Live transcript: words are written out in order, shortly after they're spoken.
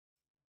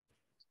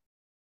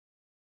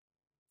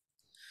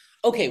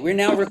Okay, we're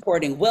now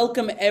recording.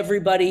 Welcome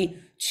everybody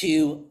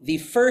to the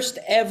first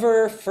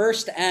ever,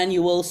 first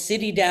annual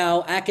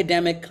CityDAO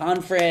Academic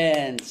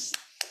Conference.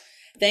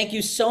 Thank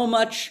you so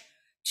much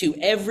to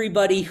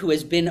everybody who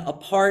has been a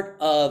part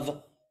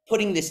of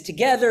putting this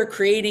together,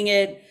 creating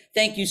it.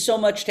 Thank you so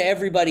much to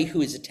everybody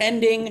who is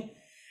attending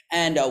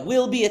and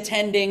will be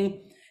attending.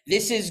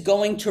 This is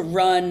going to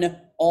run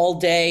all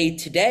day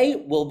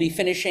today. We'll be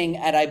finishing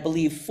at, I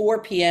believe,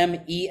 4 p.m.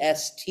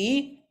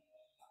 EST.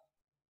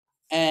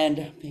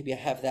 And maybe I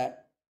have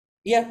that.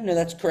 Yeah, no,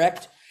 that's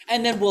correct.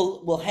 And then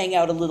we'll hang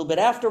out a little bit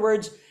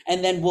afterwards,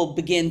 and then we'll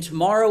begin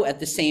tomorrow at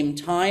the same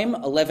time,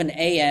 11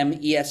 a.m.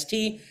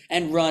 EST,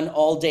 and run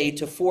all day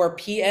to 4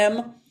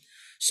 p.m.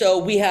 So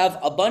we have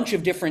a bunch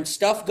of different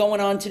stuff going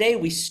on today.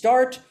 We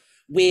start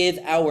with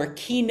our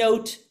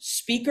keynote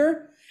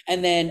speaker,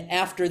 and then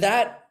after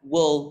that,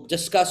 we'll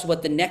discuss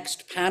what the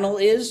next panel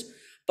is.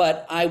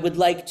 But I would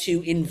like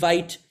to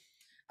invite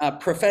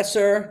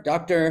Professor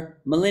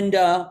Dr.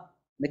 Melinda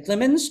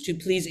McClemens to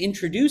please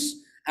introduce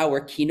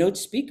our keynote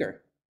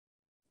speaker.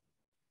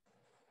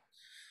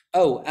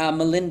 Oh,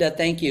 Melinda,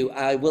 thank you.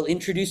 I will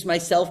introduce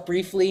myself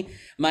briefly.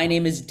 My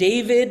name is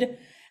David.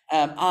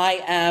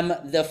 I am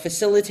the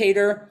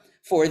facilitator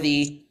for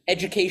the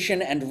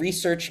Education and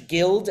Research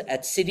Guild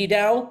at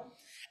CityDAO.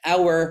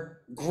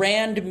 Our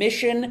grand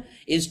mission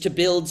is to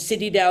build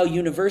CityDAO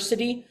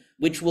University,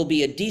 which will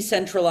be a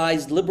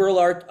decentralized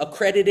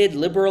accredited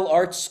liberal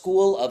arts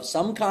school of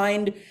some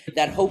kind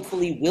that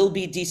hopefully will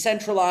be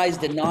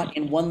decentralized and not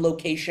in one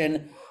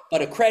location,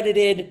 but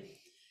accredited,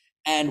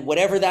 and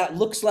whatever that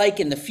looks like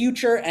in the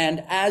future.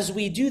 And as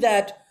we do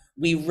that,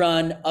 we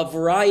run a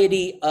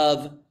variety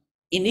of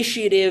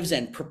initiatives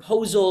and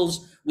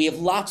proposals. We have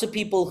lots of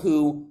people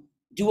who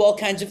do all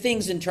kinds of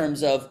things in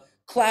terms of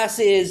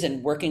classes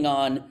and working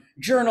on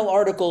journal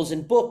articles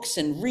and books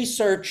and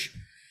research.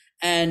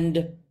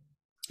 And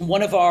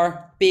one of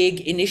our big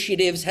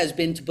initiatives has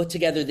been to put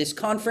together this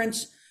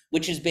conference,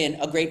 which has been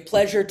a great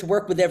pleasure to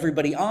work with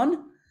everybody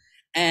on.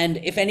 And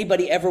if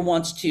anybody ever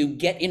wants to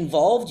get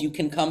involved, you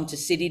can come to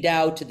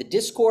CityDAO to the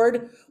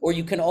Discord, or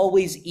you can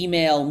always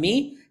email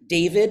me,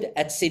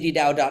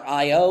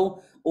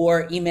 david@citydao.io,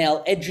 or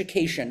email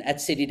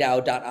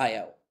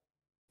education@citydao.io.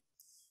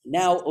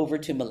 Now over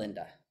to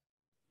Melinda.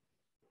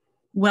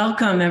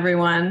 Welcome,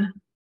 everyone.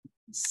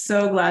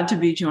 So glad to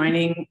be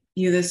joining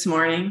you this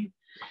morning.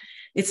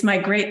 It's my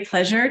great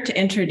pleasure to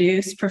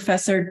introduce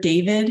Professor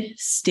David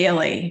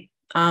Staley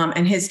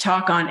and his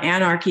talk on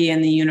anarchy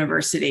in the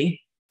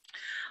university.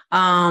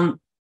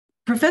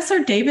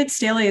 Professor David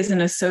Staley is an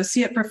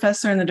associate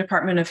professor in the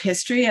Department of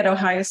History at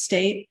Ohio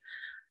State.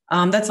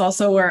 That's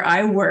also where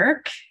I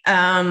work.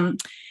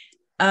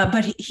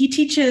 But he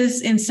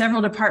teaches in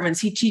several departments.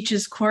 He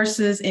teaches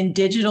courses in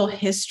digital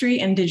history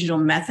and digital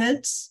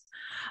methods.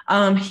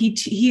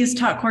 He has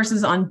taught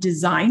courses on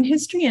design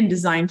history and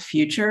design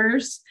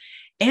futures.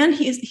 And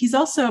he's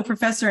also a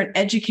professor in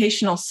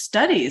educational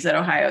studies at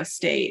Ohio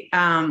State,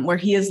 where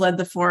he has led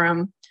the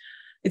forum.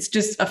 It's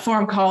just a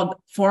forum called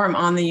Forum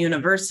on the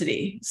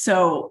University.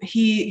 So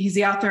he's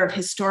the author of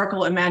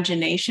Historical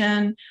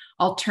Imagination,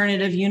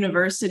 Alternative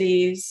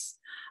Universities,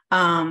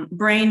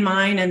 Brain,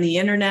 Mind, and the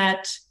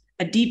Internet,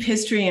 A Deep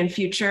History and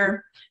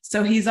Future.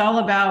 So he's all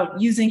about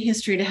using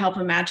history to help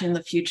imagine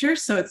the future.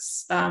 So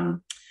it's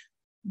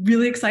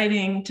really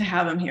exciting to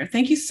have him here.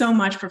 Thank you so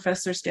much,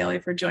 Professor Staley,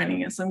 for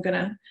joining us. I'm going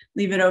to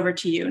leave it over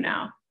to you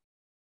now.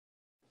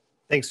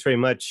 Thanks very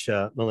much,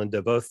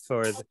 Melinda, both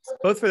for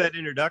that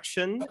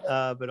introduction,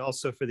 but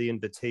also for the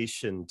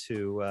invitation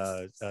to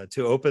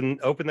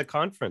open the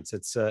conference.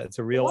 It's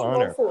a real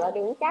honor.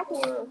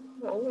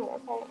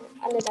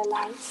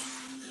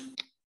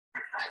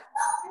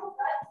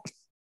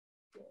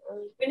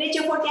 We need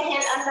to put your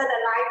hand under the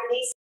light,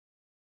 please.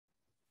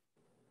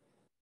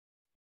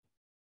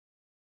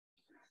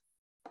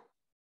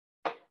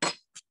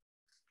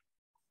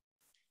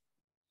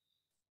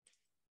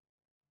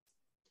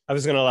 I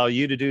was going to allow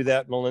you to do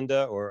that,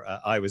 Melinda, or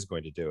I was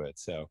going to do it.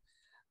 So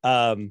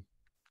I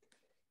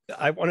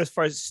want to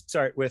first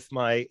start with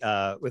my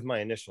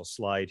initial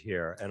slide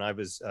here. And I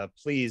was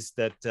pleased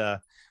that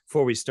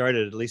before we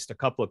started, at least a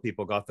couple of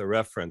people got the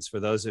reference. For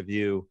those of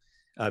you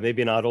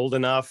maybe not old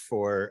enough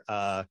or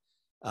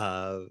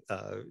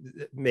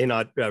may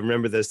not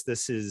remember this,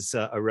 this is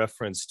a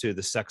reference to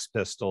the Sex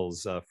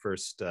Pistols'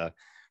 first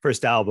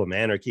album,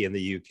 Anarchy in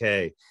the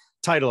UK.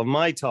 Title of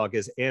my talk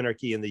is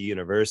Anarchy in the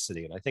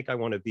University. And I think I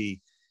want to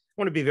be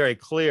very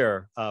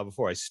clear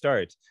before I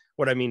start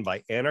what I mean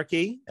by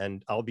anarchy.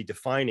 And I'll be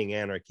defining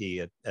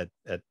anarchy at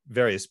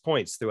various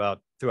points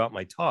throughout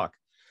my talk.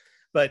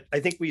 But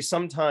I think we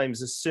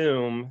sometimes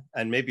assume,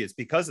 and maybe it's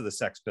because of the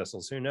Sex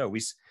Pistols, who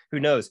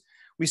knows?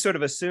 We sort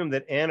of assume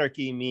that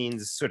anarchy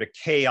means sort of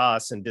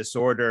chaos and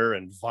disorder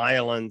and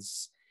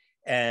violence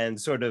and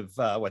sort of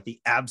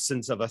the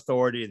absence of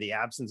authority, the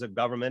absence of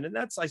government. And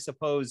that's, I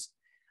suppose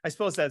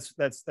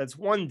that's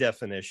one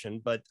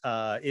definition, but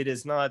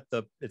it's not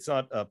a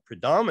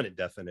predominant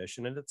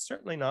definition, and it's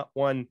certainly not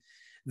one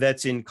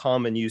that's in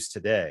common use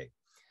today.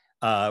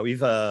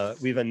 We've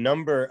a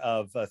number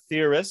of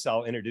theorists.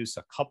 I'll introduce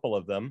a couple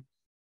of them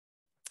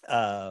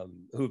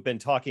who've been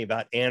talking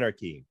about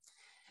anarchy.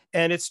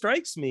 And it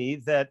strikes me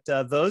that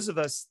those of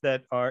us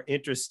that are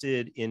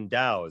interested in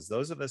DAOs,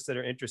 those of us that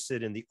are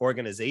interested in the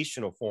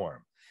organizational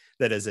form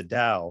that is a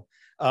DAO,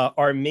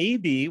 are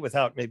maybe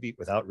without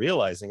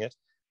realizing it,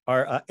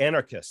 are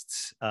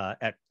anarchists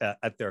at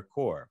their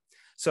core.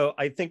 So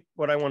I think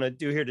what I want to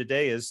do here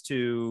today is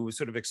to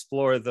sort of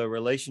explore the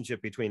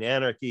relationship between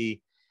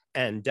anarchy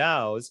and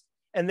DAOs,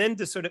 and then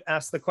to sort of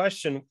ask the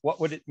question, what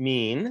would it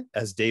mean,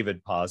 as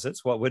David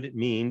posits, what would it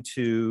mean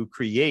to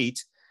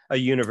create a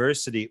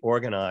university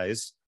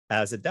organized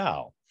as a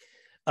DAO?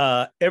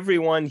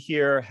 Everyone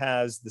here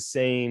has the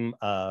same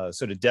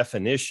sort of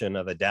definition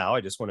of a DAO.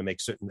 I just want to make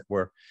certain that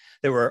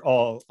we're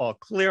all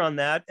clear on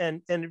that,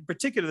 and in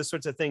particular, the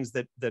sorts of things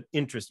that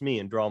interest me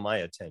and draw my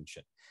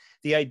attention.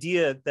 The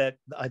idea that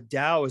a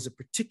DAO is a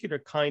particular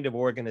kind of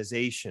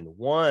organization,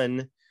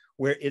 one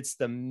where it's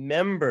the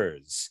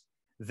members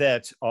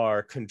that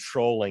are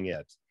controlling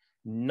it,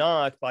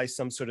 not by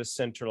some sort of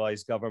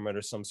centralized government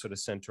or some sort of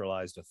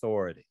centralized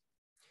authority.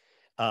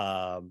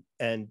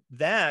 And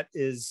that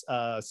is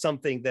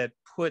something that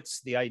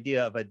puts the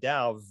idea of a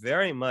DAO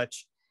very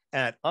much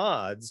at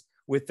odds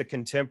with the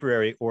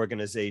contemporary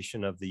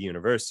organization of the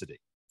university.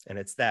 And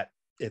it's that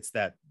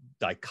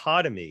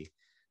dichotomy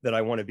that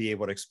I want to be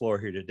able to explore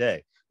here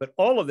today. But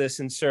all of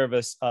this in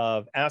service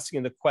of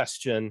asking the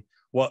question,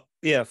 what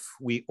if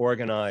we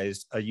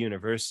organized a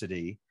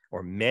university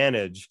or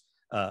manage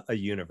a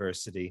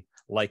university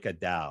like a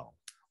DAO?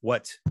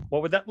 What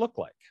would that look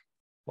like?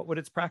 What would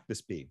its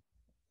practice be?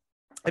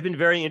 I've been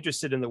very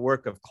interested in the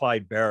work of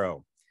Clyde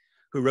Barrow,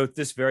 who wrote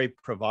this very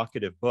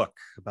provocative book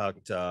about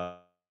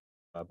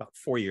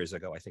 4 years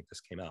ago. I think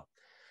this came out.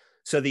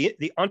 So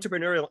the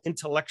entrepreneurial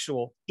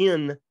intellectual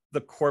in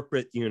the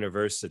corporate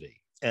university.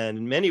 And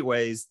in many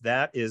ways,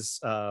 that is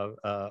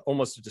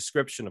almost a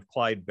description of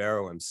Clyde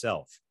Barrow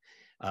himself.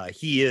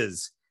 He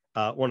is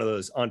one of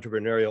those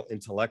entrepreneurial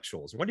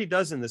intellectuals. What he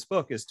does in this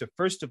book is to,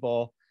 first of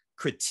all,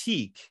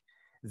 critique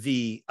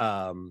the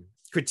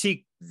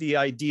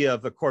idea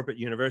of the corporate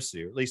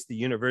university, or at least the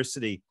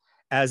university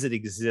as it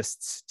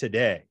exists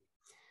today.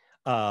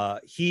 Barrow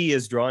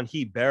is drawn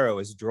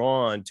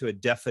to a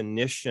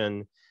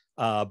definition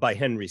by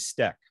Henry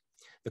Steck.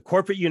 The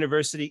corporate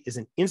university is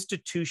an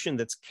institution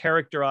that's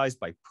characterized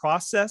by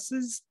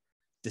processes,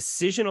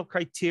 decisional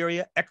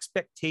criteria,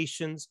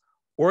 expectations,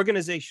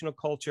 organizational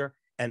culture,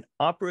 and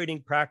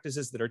operating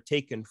practices that are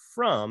taken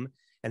from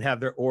and have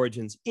their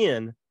origins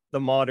in the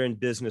modern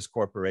business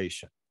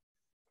corporation.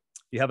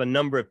 You have a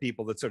number of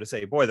people that sort of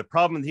say, boy, the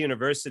problem with the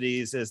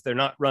universities is they're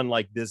not run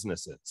like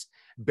businesses.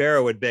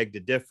 Barrow would beg to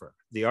differ.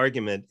 The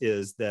argument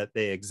is that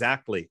they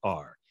exactly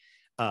are.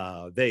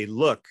 They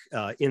look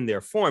in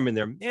their form, in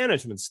their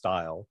management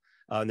style,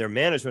 in their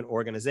management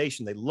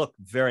organization, they look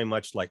very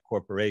much like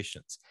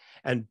corporations.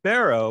 And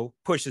Barrow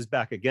pushes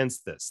back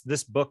against this.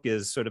 This book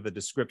is sort of a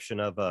description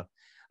of a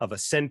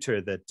center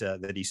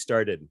that he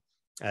started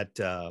at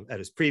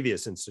his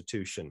previous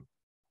institution.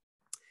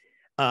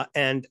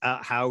 And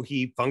how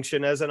he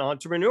functioned as an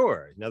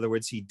entrepreneur. In other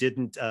words, he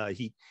didn't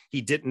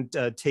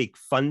take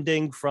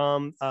funding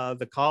from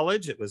the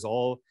college. It was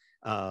all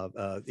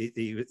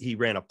he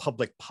ran a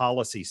public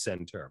policy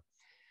center,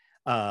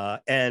 so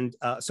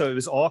it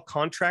was all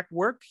contract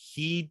work.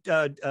 He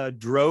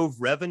drove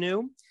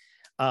revenue.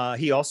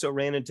 He also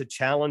ran into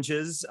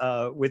challenges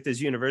with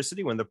his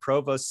university when the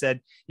provost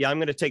said, yeah, I'm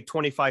going to take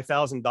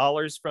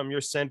 $25,000 from your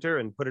center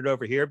and put it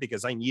over here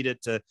because I need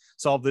it to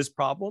solve this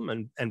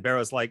problem. And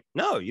Barrow's like,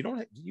 no,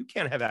 you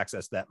can't have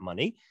access to that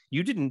money.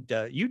 You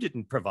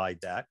didn't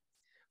provide that.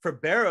 For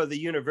Barrow, the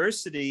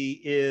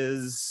university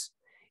is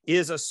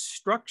a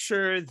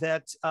structure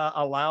that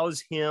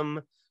allows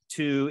him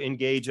to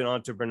engage in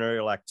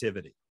entrepreneurial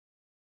activity.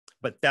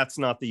 But that's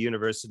not the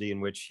university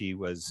in which he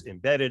was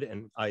embedded.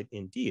 And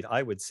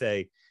I would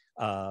say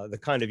the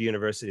kind of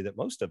university that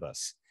most of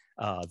us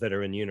that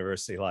are in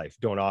university life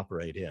don't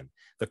operate in.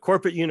 The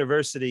corporate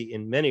university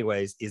in many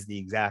ways is the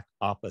exact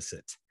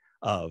opposite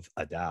of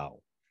a DAO.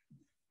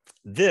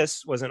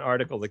 This was an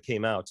article that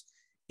came out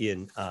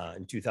in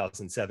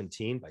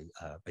 2017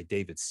 by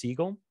David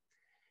Siegel.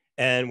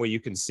 And where you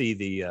can see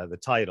the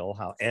title,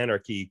 How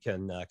Anarchy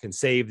Can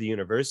Save the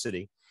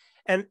University.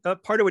 And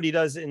part of what he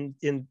does in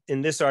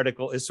this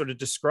article is sort of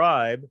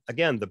describe,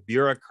 again, the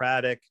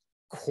bureaucratic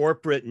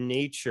corporate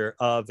nature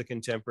of the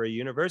contemporary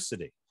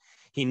university.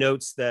 He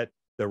notes that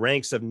the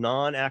ranks of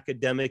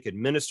non-academic,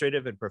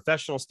 administrative, and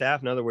professional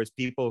staff, in other words,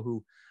 people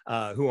who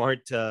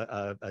aren't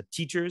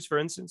teachers, for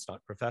instance,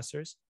 not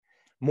professors,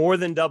 more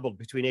than doubled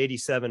between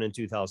 1987 and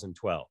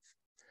 2012.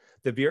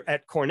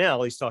 At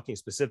Cornell, he's talking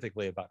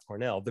specifically about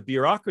Cornell, the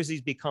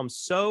bureaucracies become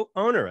so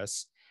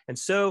onerous and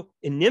so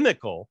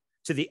inimical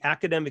to the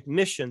academic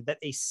mission that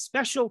a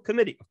special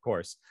committee,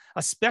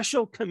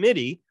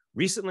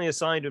 recently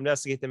assigned to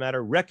investigate the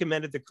matter,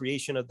 recommended the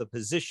creation of the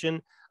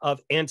position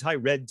of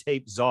anti-red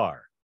tape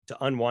czar to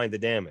unwind the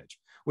damage,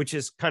 which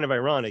is kind of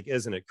ironic,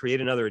 isn't it?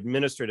 Create another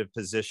administrative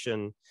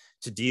position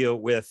to deal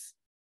with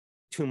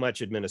too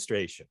much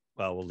administration.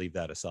 Well, we'll leave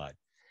that aside.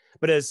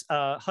 But as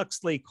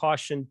Huxley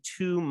cautioned,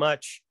 too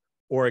much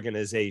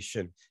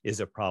organization is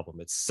a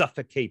problem. It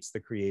suffocates the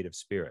creative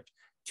spirit.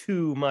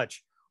 Too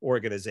much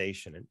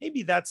organization. And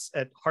maybe that's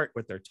at heart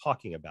what they're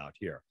talking about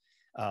here,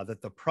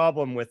 that the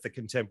problem with the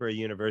contemporary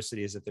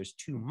university is that there's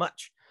too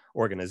much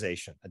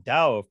organization. A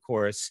DAO, of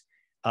course,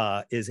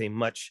 is a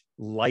much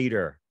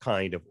lighter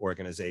kind of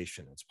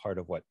organization. It's part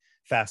of what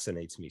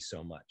fascinates me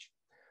so much.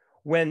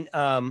 When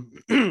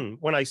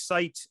I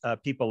cite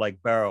people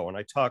like Barrow, and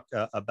I talk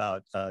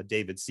about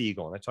David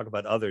Siegel, and I talk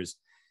about others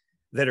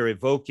that are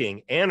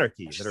evoking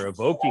anarchy, that are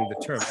evoking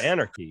the term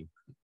anarchy,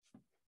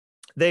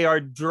 they are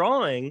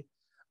drawing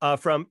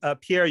from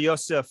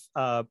Pierre-Joseph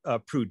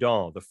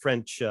Proudhon,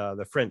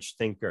 the French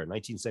thinker,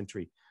 19th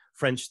century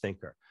French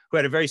thinker, who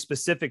had a very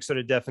specific sort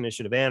of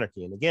definition of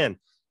anarchy. And again,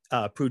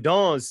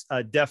 Proudhon's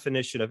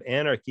definition of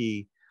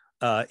anarchy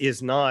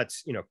is not,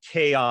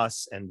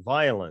 chaos and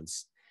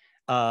violence,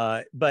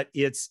 but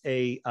it's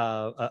a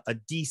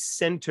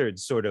decentered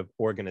sort of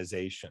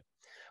organization.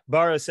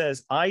 Barrow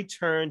says, I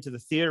turn to the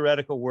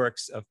theoretical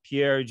works of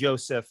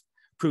Pierre-Joseph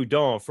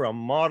Proudhon for a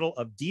model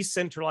of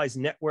decentralized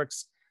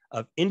networks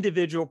of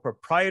individual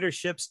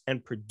proprietorships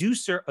and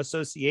producer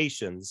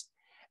associations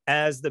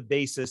as the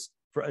basis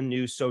for a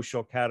new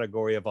social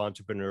category of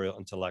entrepreneurial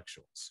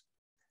intellectuals,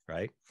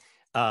 right?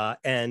 Barrow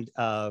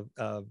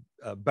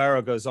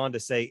goes on to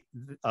say,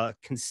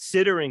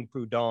 considering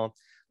Proudhon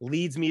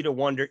leads me to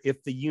wonder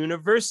if the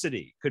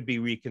university could be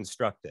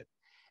reconstructed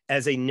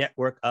as a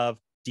network of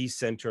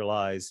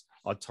decentralized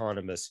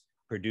autonomous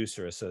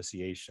producer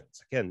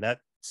associations. Again, that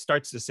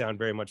starts to sound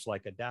very much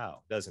like a DAO,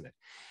 doesn't it?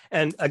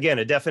 And again,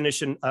 a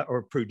definition,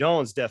 or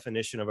Proudhon's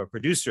definition of a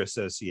producer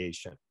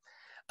association,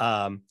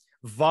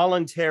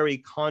 voluntary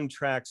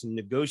contracts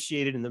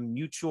negotiated in the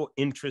mutual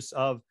interests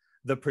of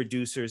the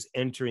producers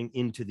entering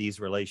into these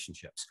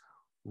relationships,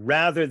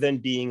 rather than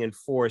being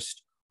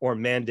enforced or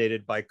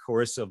mandated by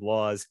coercive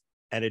laws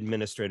and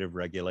administrative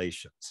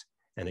regulations.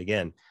 And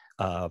again,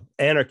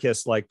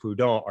 anarchists like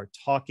Proudhon are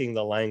talking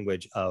the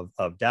language of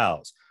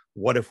DAOs.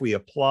 What if we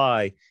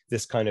apply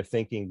this kind of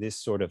thinking, this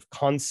sort of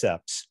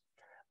concepts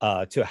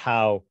to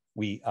how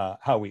we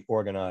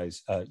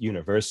organize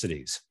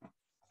universities?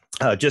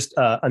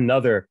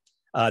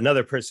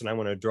 Another person I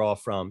want to draw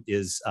from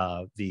is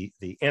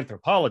the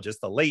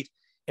anthropologist, the late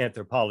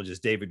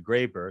anthropologist David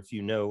Graeber. If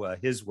you know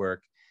his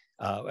work,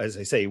 as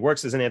I say, he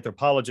works as an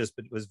anthropologist,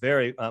 but was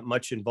very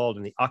much involved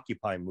in the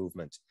Occupy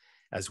movement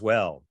as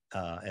well.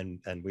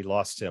 And we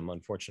lost him,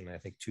 unfortunately, I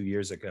think 2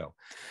 years ago.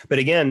 But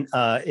again,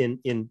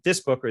 in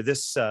this book, or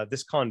this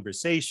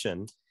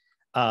conversation,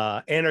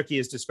 anarchy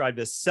is described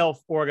as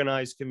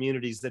self-organized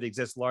communities that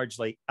exist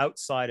largely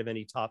outside of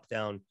any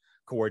top-down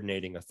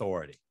coordinating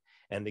authority.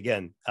 And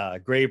again,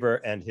 Graeber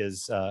and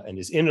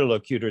his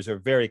interlocutors are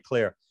very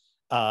clear.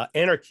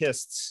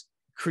 Anarchists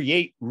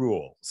create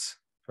rules,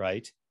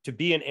 right? To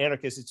be an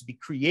anarchist is to be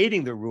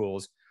creating the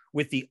rules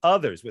with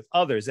others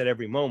at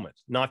every moment,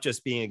 not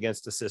just being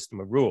against a system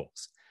of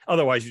rules.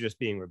 Otherwise, you're just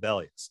being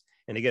rebellious.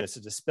 And again, it's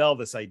to dispel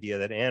this idea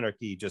that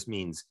anarchy just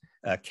means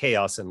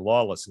chaos and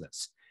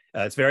lawlessness.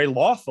 It's very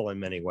lawful in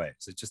many ways.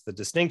 It's just the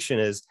distinction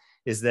is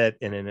that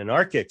in an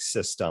anarchic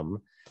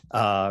system,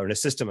 or in a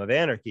system of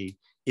anarchy,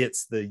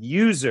 it's the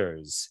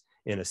users,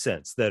 in a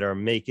sense, that are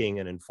making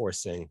and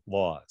enforcing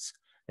laws.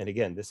 And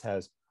again, this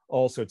has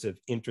all sorts of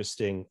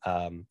interesting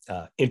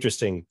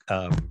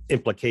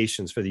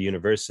implications for the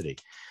university.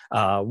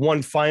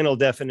 One final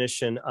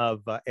definition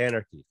of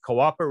anarchy: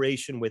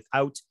 cooperation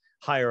without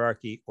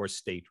hierarchy or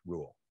state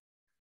rule.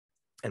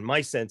 And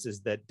my sense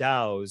is that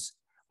DAOs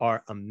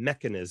are a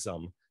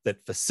mechanism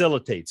that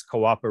facilitates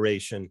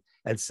cooperation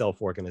and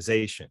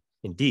self-organization.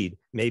 Indeed,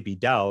 maybe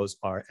DAOs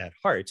are at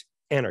heart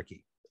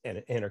anarchy,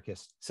 an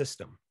anarchist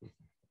system.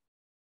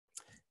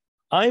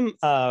 I've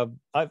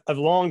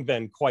long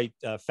been quite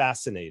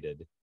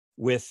fascinated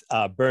with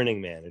Burning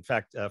Man. In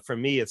fact, for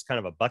me, it's kind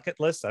of a bucket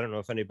list. I don't know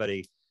if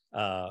anybody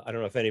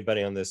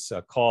on this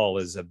call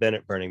has been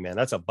at Burning Man.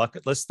 That's a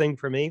bucket list thing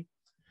for me.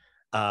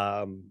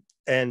 Among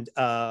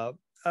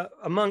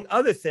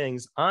other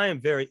things, I am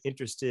very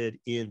interested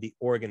in the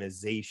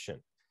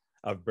organization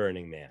of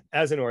Burning Man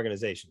as an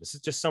organization. This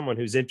is just someone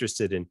who's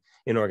interested in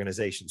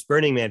organizations.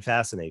 Burning Man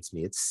fascinates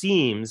me. It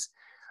seems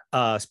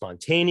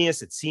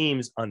spontaneous, it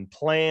seems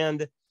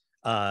unplanned,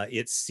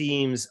 it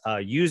seems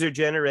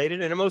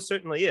user-generated, and it most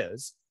certainly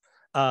is.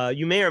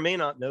 You may or may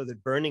not know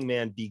that Burning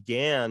Man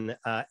began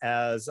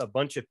as a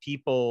bunch of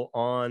people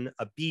on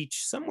a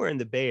beach somewhere in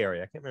the Bay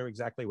Area. I can't remember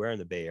exactly where in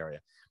the Bay Area.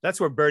 That's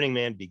where Burning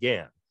Man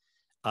began.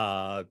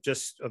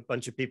 Just a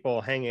bunch of people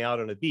hanging out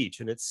on a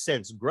beach, and it's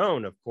since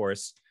grown, of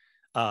course,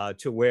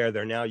 to where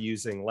they're now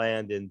using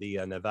land in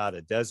the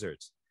Nevada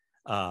desert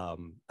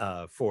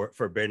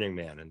for Burning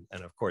Man.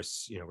 And of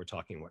course, we're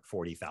talking,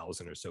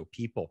 40,000 or so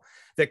people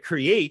that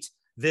create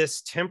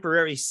this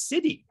temporary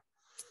city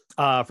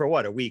for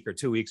a week or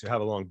 2 weeks, or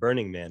however long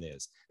Burning Man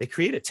is. They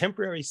create a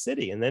temporary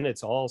city, and then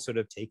it's all sort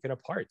of taken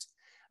apart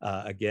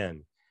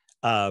again.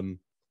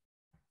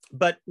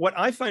 But what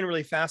I find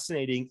really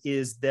fascinating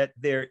is that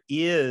there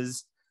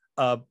is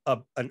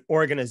an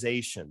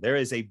organization. There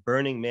is a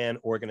Burning Man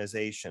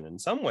organization. In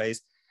some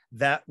ways,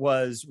 that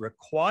was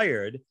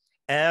required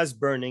as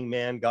Burning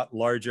Man got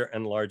larger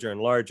and larger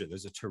and larger.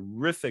 There's a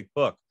terrific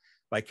book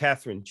by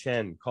Catherine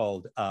Chen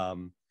called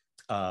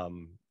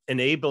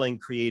Enabling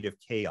Creative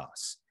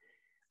Chaos.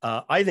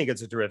 I think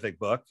it's a terrific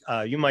book.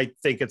 You might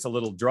think it's a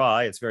little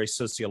dry. It's very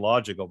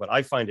sociological, but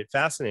I find it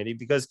fascinating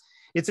because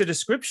it's a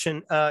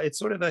description, it's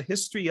sort of a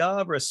history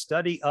of or a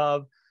study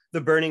of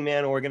the Burning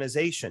Man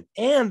organization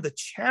and the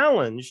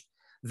challenge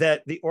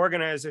that the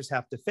organizers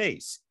have to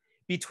face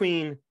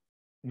between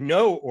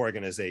no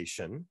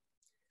organization,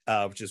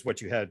 which is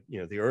what you had,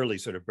 the early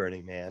sort of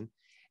Burning Man,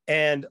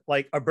 and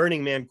like a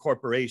Burning Man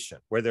corporation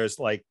where there's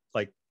like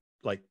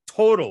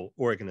total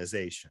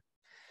organization.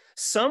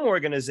 Some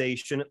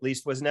organization at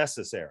least was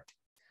necessary.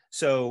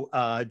 So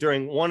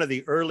during one of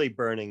the early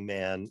Burning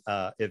Man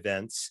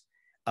events,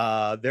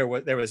 there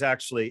was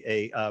actually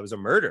it was a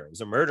murder. It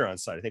was a murder on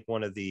site. I think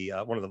one of the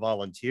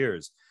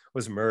volunteers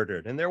was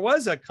murdered, and there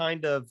was a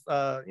kind of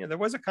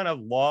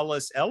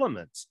lawless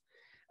element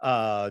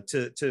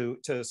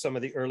to some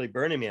of the early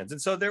Burning Mans,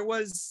 and so there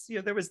was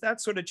that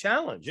sort of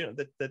challenge.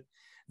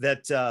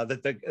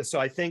 So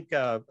I think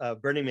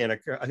Burning Man.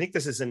 I think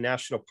this is in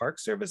National Park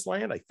Service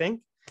land. I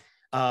think.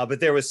 But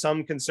there was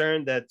some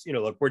concern that,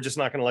 look, we're just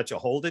not going to let you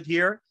hold it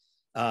here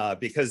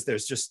because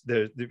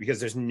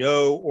there's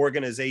no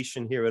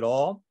organization here at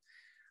all.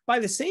 By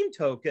the same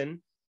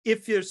token,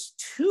 if there's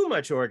too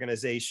much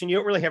organization, you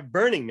don't really have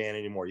Burning Man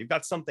anymore. You've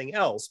got something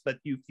else, but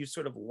you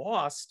sort of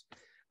lost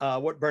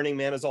what Burning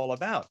Man is all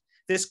about.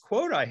 This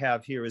quote I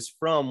have here is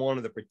from one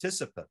of the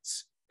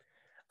participants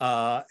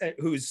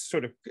who's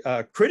sort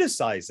of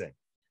criticizing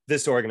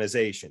this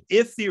organization.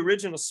 If the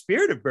original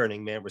spirit of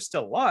Burning Man were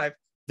still alive,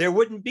 there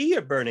wouldn't be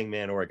a Burning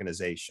Man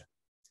organization.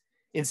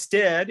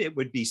 Instead, it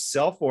would be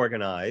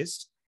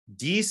self-organized,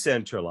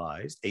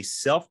 decentralized, a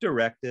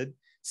self-directed,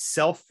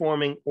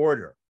 self-forming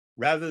order,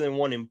 rather than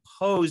one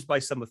imposed by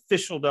some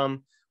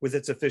officialdom with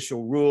its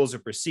official rules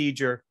of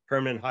procedure,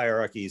 permanent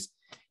hierarchies,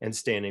 and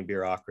standing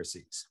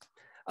bureaucracies.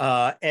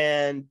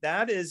 And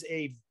that is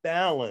a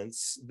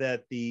balance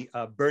that the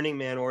Burning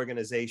Man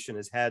organization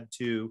has had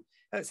to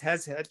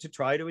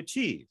try to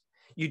achieve.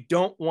 You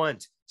don't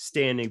want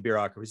standing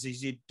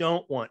bureaucracies, you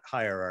don't want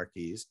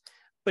hierarchies,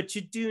 but you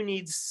do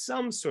need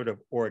some sort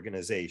of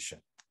organization.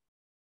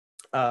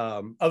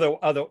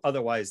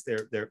 Otherwise,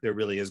 there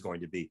really is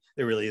going to be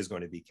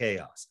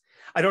chaos.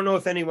 I don't know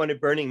if anyone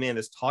at Burning Man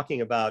is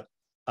talking about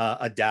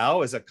a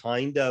DAO as a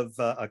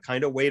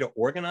kind of way to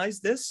organize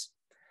this,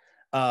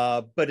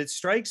 but it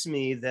strikes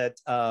me that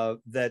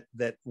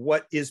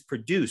what is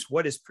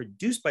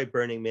produced by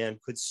Burning Man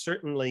could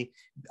certainly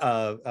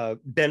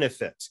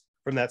benefit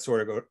from that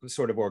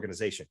sort of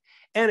organization.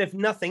 And if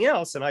nothing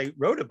else, and I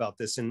wrote about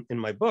this in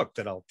my book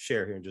that I'll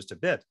share here in just a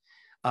bit,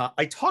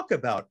 I talk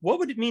about what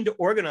would it mean to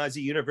organize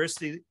a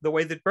university the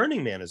way that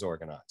Burning Man is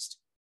organized.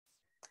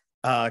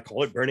 I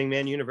call it Burning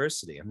Man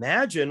University.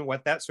 Imagine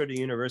what that sort of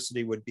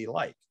university would be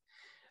like.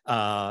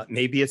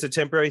 Maybe it's a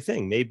temporary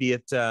thing. Maybe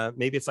it's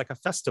like a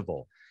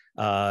festival.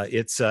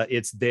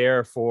 It's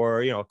there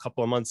for a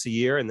couple of months a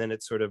year, and then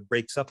it sort of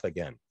breaks up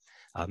again.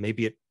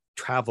 Maybe it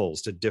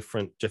travels to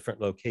different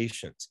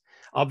locations.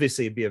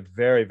 Obviously, it'd be a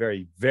very,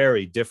 very,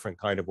 very different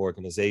kind of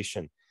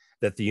organization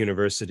that the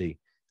university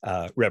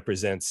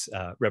represents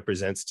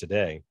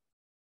today.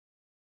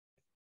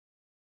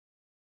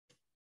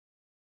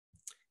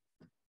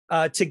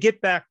 To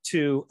get back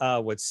to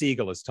what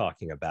Siegel is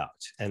talking about,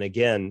 and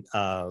again,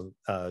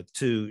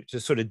 to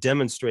sort of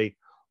demonstrate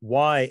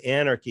why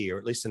anarchy, or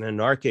at least an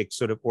anarchic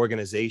sort of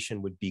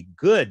organization, would be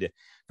good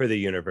for the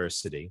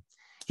university.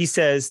 He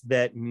says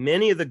that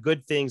many of the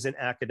good things in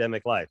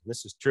academic life, and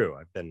this is true,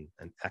 I've been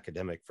an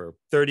academic for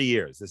 30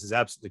 years, this is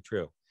absolutely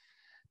true.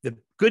 The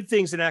good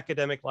things in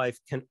academic life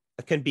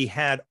can be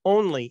had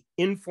only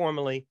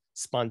informally,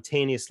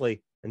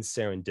 spontaneously, and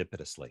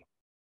serendipitously.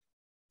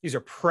 These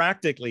are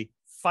practically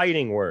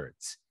fighting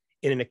words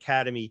in an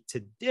academy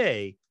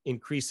today,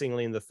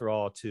 increasingly in the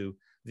thrall to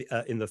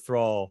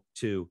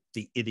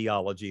the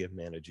ideology of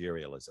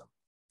managerialism.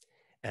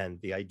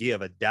 And the idea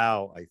of a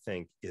DAO, I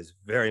think, is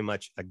very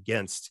much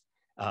against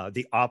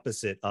the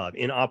opposite of,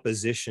 in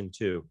opposition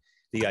to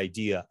the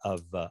idea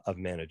of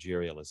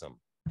managerialism.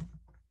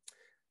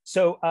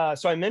 So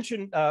I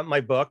mentioned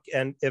my book,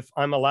 and if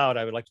I'm allowed,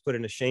 I would like to put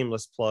in a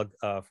shameless plug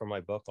for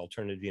my book,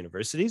 Alternative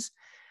Universities,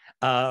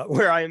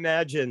 where I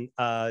imagine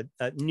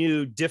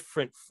new,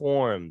 different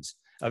forms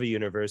of a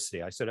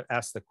university. I sort of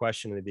asked the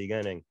question in the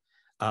beginning,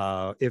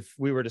 if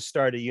we were to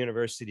start a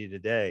university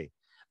today,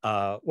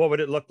 what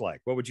would it look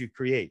like? What would you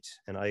create?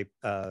 And I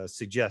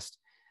suggest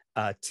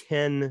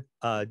 10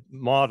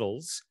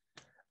 models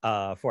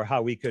for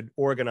how we could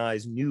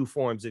organize new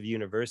forms of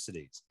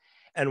universities.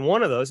 And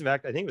one of those, in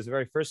fact, I think it was the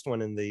very first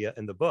one in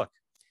the book,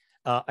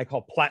 I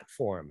call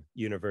Platform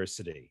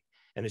University.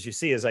 And as you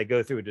see, as I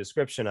go through a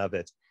description of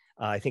it,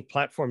 I think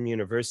Platform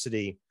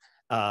University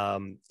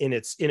in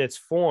its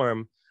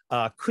form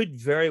could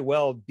very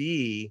well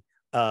be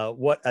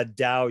what a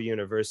DAO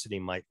university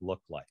might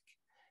look like.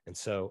 And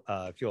so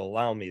if you'll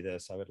allow me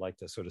this, I would like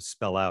to sort of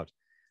spell out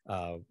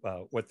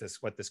what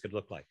this could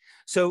look like.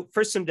 So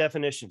first, some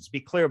definitions. Be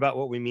clear about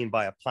what we mean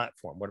by a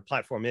platform, what a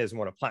platform is and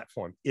what a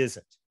platform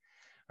isn't,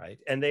 right?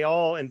 And they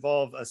all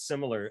involve a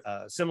similar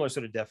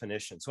sort of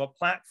definition. So a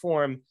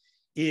platform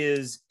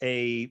is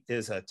a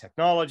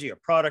technology, a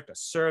product, a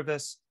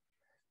service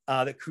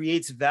that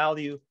creates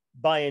value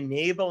by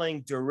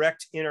enabling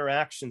direct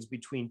interactions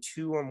between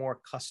two or more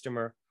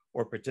customer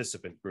or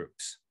participant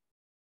groups.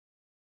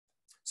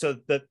 So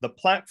the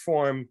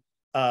platform,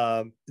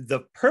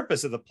 the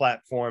purpose of the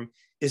platform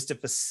is to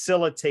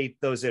facilitate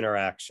those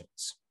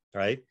interactions,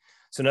 right?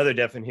 So another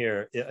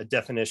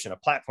definition, a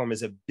platform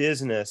is a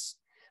business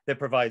that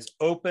provides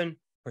open,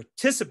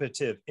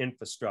 participative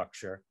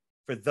infrastructure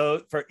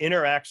for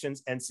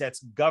interactions and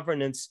sets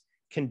governance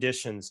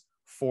conditions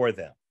for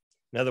them.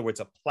 In other words,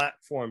 a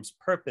platform's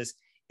purpose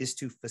is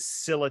to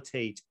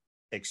facilitate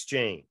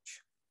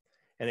exchange.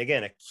 And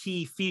again, a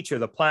key feature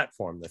of the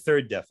platform, the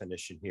third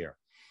definition here,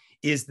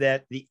 is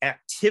that the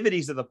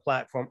activities of the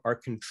platform are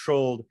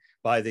controlled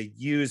by the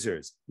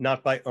users,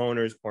 not by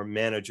owners or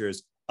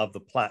managers of the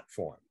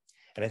platform.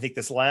 And I think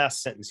this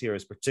last sentence here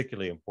is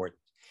particularly important.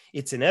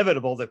 It's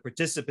inevitable that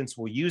participants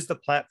will use the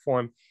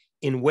platform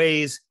in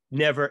ways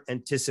never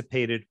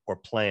anticipated or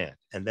planned.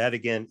 And that,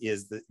 again,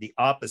 is the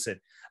opposite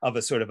of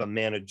a sort of a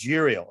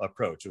managerial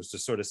approach. It was to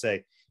sort of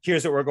say,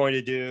 here's what we're going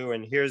to do,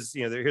 and here's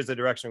the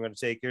direction I'm going to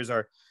take. Here's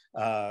our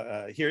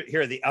here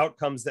are the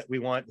outcomes that we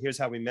want. Here's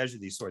how we measure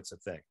these sorts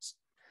of things.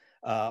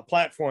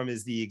 Platform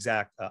is the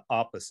exact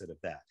opposite of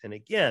that. And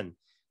again,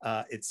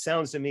 it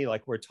sounds to me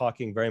like we're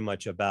talking very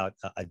much about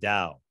a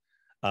DAO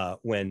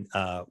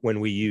when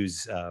we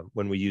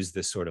use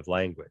this sort of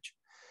language.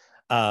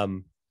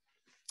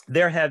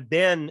 There have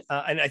been,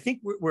 and I think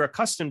we're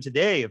accustomed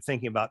today of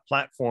thinking about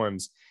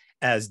platforms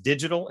as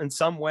digital in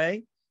some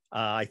way.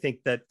 I think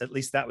that at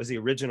least that was the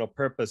original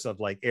purpose of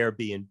like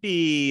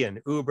Airbnb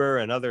and Uber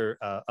and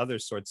other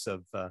sorts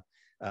of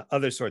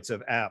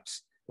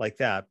apps like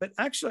that. But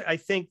actually, I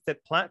think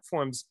that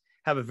platforms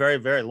have a very,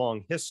 very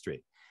long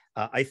history.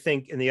 I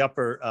think in the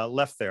upper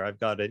left there, I've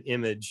got an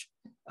image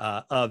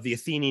of the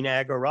Athenian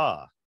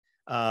Agora,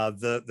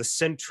 the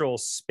central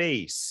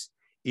space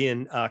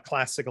in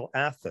classical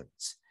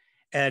Athens.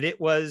 And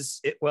it was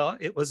a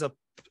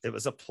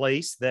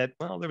place that,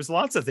 well, there was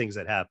lots of things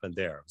that happened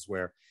there. It was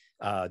where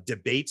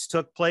debates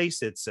took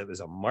place. It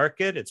was a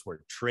market. It's where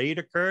trade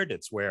occurred.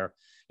 It's where,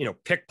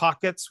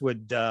 pickpockets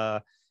would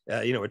try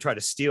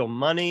to steal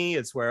money.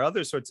 It's where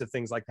other sorts of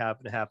things like that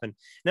happen.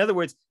 In other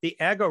words, the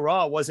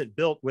Agora wasn't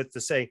built with to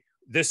say,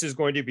 this is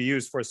going to be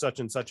used for such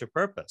and such a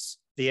purpose.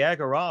 The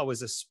Agora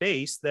was a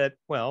space that,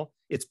 well,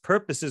 its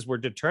purposes were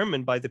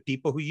determined by the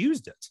people who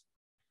used it.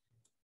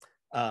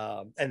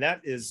 And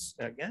that is,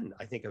 again,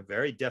 I think a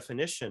very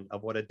definition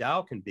of what a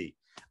DAO can be.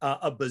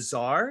 A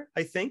bazaar,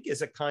 I think,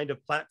 is a kind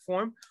of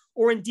platform,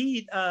 or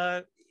indeed,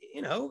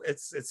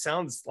 it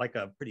sounds like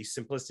a pretty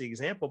simplistic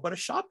example, but a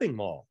shopping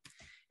mall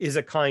is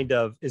a kind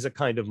of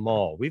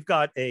mall. We've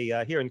got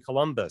here in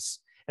Columbus,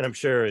 and I'm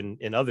sure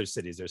in other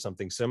cities there's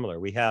something similar.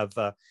 We have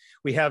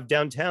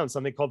downtown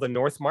something called the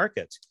North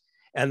Market,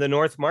 and the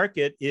North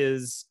Market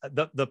is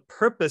the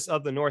purpose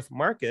of the North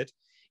Market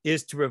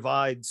is to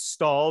provide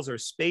stalls or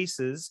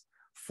spaces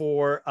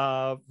for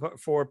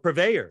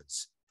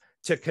purveyors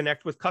to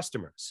connect with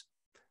customers.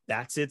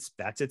 That's its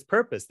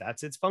purpose.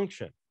 That's its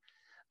function.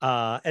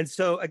 And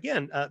so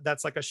again,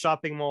 that's like a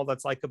shopping mall.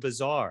 That's like a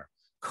bazaar.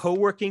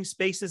 Co-working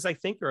spaces, I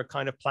think, are a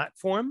kind of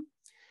platform.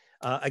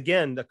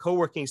 Again, the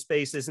co-working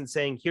space isn't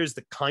saying, here's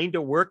the kind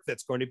of work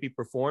that's going to be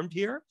performed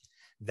here.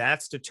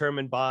 That's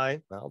determined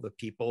by, well, the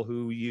people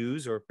who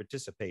use or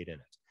participate in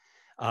it.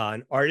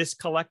 An artist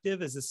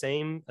collective is the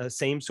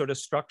same sort of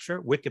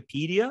structure.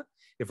 Wikipedia,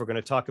 if we're going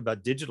to talk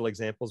about digital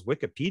examples,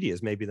 Wikipedia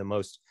is maybe the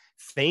most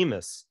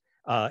famous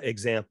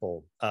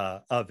example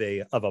of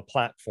a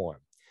platform.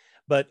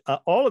 But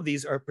all of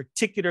these are a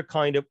particular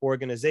kind of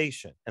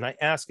organization. And I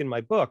ask in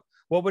my book,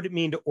 what would it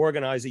mean to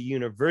organize a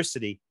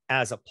university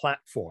as a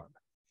platform,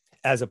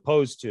 as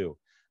opposed to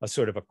a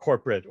sort of a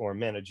corporate or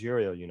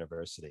managerial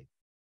university?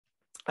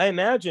 I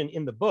imagine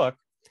in the book,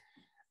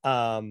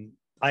 that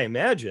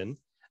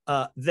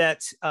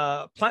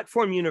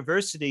Platform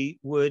University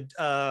would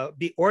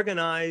be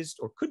organized,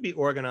 or could be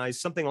organized,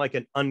 something like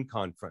an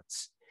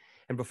unconference.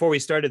 And before we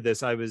started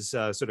this, I was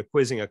sort of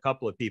quizzing a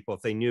couple of people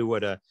if they knew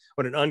what an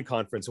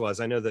unconference was.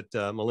 I know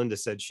that Melinda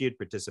said she had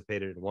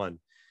participated in one.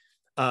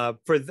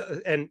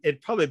 And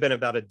it'd probably been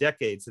about a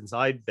decade since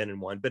I'd been in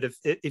one. But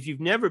if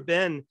you've never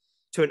been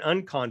to an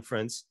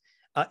unconference,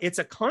 it's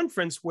a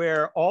conference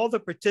where all the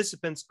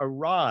participants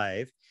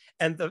arrive,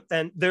 and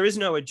there is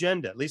no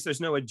agenda. At least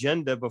there's no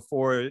agenda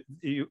before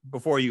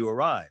you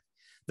arrive.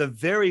 The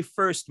very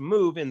first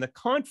move in the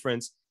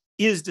conference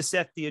is to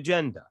set the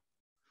agenda.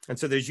 And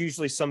so there's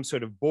usually some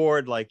sort of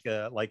board like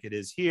it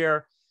is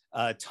here.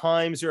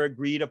 Times are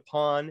agreed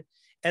upon,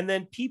 and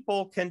then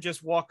people can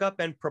just walk up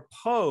and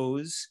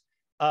propose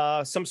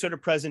some sort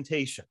of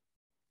presentation.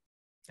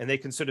 And they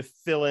can sort of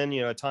fill in,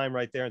 a time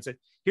right there and say,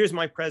 here's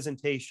my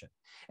presentation.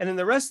 And then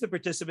the rest of the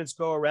participants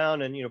go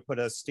around and, put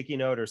a sticky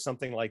note or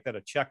something like that,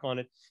 a check on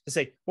it to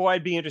say, boy,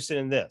 I'd be interested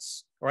in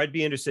this, or I'd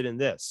be interested in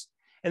this.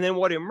 And then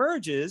what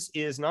emerges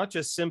is not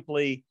just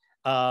simply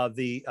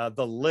the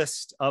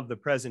list of the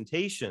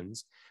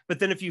presentations, but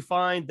then if you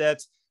find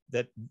that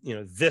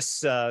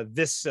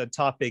this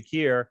topic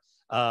here,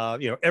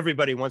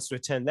 everybody wants to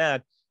attend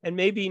that, and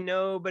maybe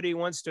nobody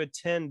wants to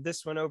attend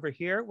this one over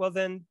here, well,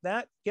 then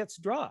that gets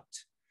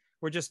dropped.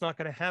 We're just not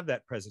going to have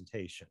that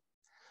presentation.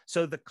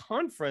 So the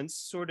conference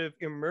sort of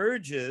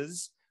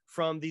emerges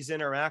from these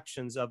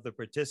interactions of the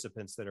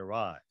participants that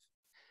arrive.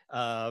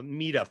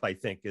 Meetup, I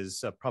think,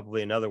 is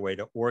probably another way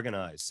to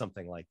organize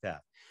something like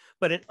that.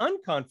 But an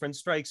unconference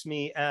strikes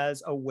me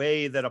as a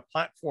way that a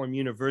platform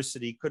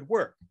university could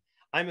work.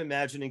 I'm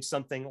imagining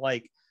something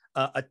like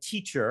a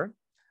teacher,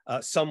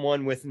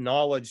 someone with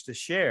knowledge to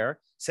share,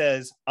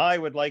 says, I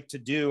would like to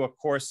do a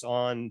course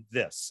on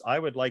this. I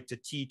would like to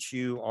teach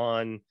you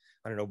on,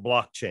 I don't know,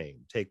 blockchain,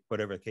 take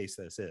whatever case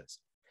this is.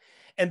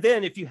 And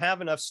then if you have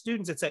enough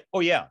students that say,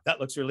 oh yeah, that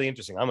looks really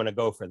interesting, I'm going to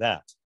go for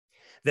that,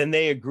 then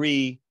they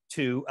agree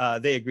to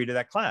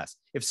that class.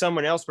 If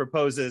someone else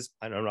proposes,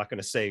 and I'm not going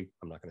to say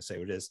what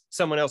it is,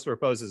 someone else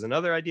proposes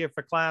another idea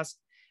for class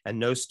and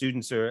no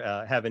students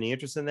have any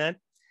interest in that,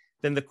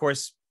 then the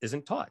course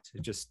isn't taught.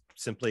 It just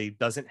simply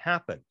doesn't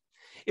happen.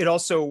 It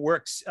also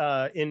works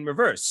in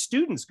reverse.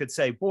 Students could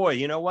say, boy,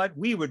 you know what?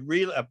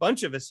 A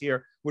bunch of us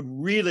here would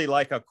really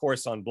like a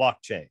course on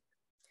blockchain.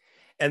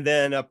 And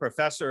then a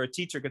professor or a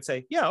teacher could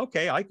say, yeah,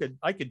 okay, I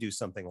could do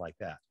something like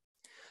that.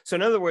 So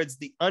in other words,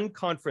 the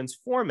unconference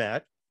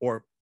format,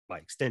 or by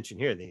extension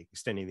here,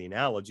 extending the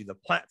analogy, the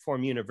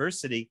platform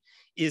university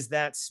is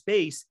that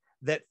space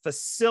that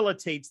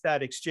facilitates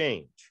that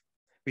exchange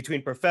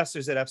between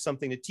professors that have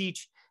something to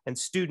teach and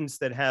students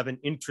that have an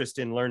interest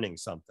in learning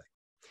something.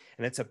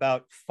 And it's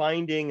about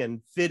finding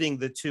and fitting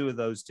the two of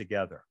those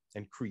together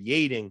and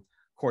creating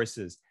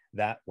courses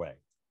that way.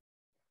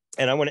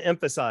 And I want to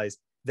emphasize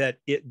that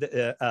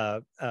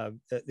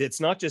it's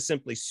not just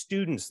simply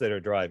students that are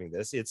driving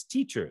this, it's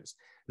teachers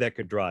that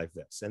could drive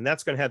this. And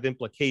that's going to have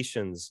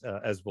implications,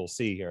 as we'll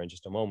see here in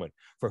just a moment,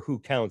 for who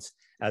counts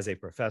as a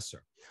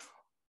professor.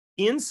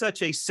 In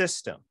such a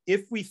system,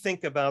 if we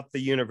think about the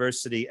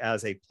university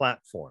as a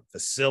platform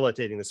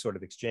facilitating this sort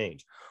of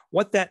exchange,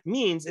 what that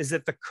means is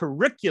that the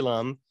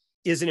curriculum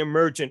is an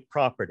emergent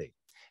property.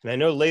 And I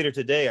know later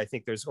today, I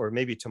think or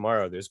maybe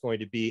tomorrow, there's going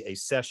to be a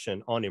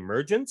session on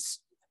emergence,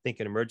 I think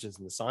an emergence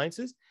in the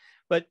sciences,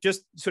 but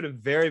just sort of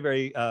very,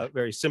 very,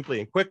 very simply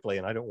and quickly,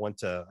 and I don't want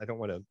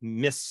to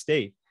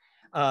misstate.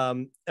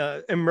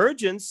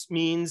 Emergence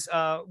means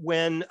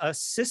when a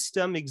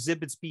system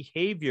exhibits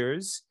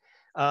behaviors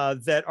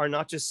that are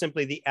not just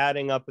simply the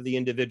adding up of the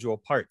individual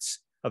parts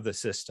of the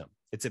system.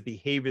 It's a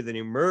behavior that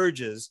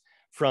emerges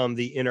from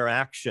the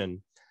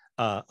interaction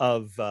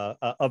of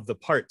the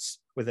parts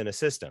within a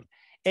system.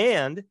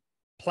 And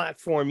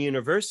platform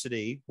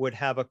university would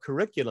have a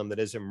curriculum that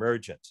is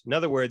emergent. In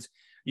other words,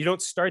 you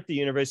don't start the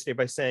university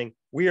by saying,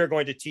 we are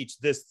going to teach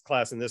this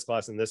class and this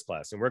class and this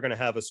class, and we're going to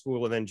have a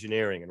school of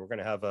engineering, and we're going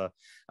to have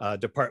a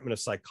department of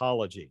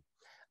psychology.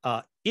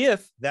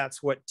 If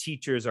that's what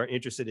teachers are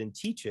interested in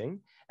teaching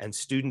and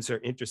students are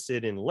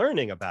interested in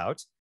learning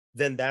about,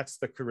 then that's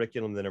the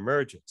curriculum that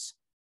emerges.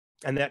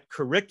 And that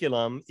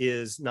curriculum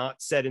is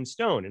not set in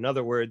stone. In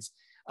other words,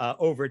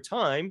 over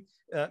time,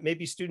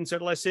 maybe students are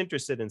less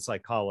interested in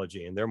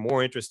psychology and they're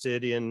more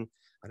interested in,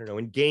 I don't know,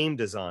 in game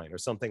design or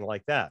something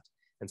like that.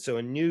 And so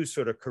a new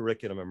sort of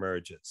curriculum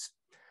emerges.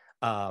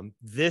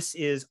 This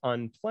is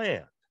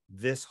unplanned.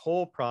 This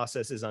whole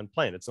process is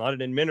unplanned. It's not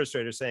an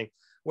administrator saying,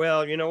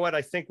 well, you know what,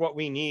 I think what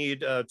we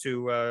need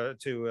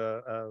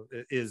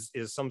is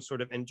some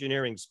sort of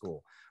engineering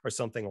school or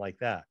something like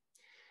that.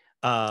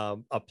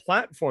 A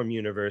platform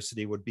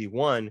university would be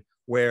one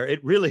where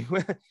it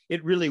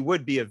really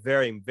would be a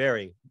very,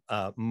 very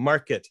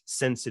market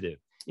sensitive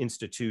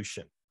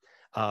institution.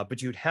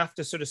 But you'd have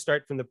to sort of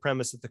start from the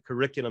premise that the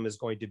curriculum is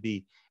going to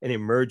be an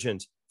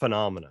emergent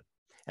phenomenon.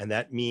 And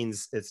that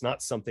means it's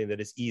not something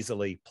that is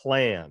easily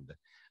planned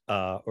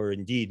or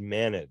indeed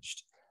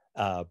managed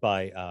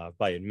by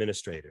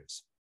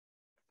administrators.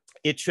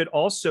 It should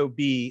also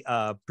be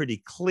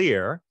pretty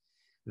clear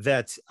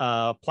that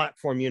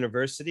platform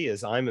university,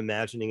 as I'm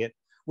imagining it,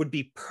 would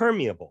be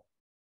permeable,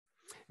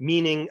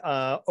 meaning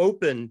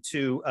open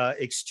to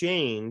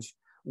exchange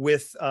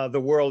with the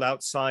world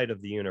outside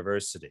of the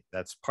university.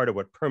 That's part of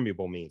what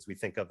permeable means. We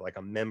think of like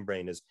a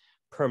membrane as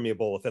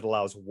permeable if it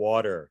allows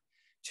water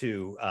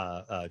to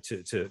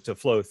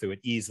flow through it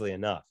easily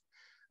enough.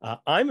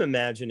 I'm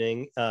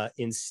imagining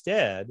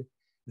instead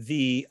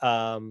the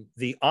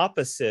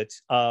opposite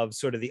of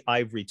sort of the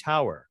ivory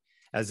tower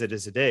as it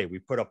is today. We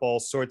put up all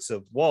sorts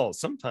of walls.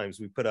 Sometimes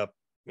we put up,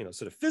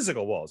 sort of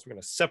physical walls. We're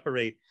going to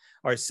separate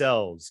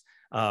ourselves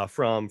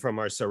from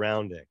our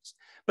surroundings.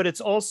 But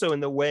it's also in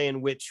the way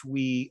in which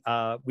we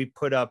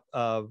put up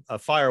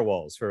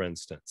firewalls, for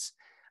instance.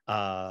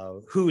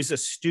 Who's a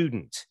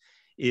student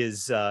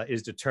is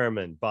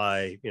determined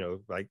by,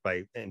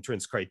 by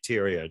entrance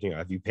criteria.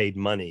 Have you paid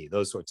money?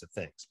 Those sorts of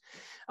things.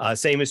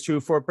 Same is true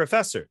for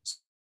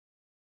professors.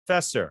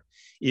 Professor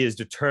is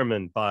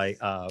determined by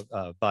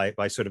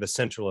sort of a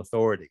central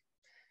authority.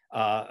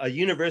 A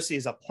university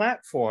as a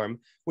platform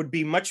would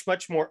be much,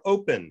 much more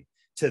open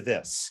to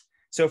this.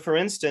 So for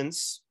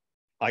instance,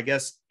 I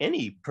guess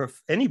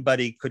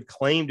anybody could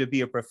claim to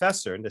be a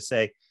professor and to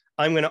say,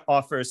 I'm going to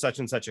offer such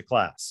and such a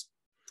class.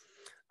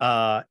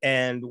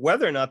 And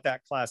whether or not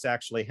that class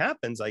actually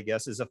happens, I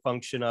guess, is a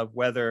function of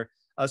whether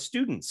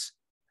students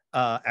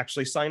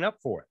actually sign up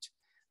for it.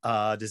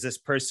 Does this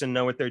person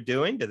know what they're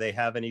doing? Do they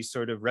have any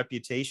sort of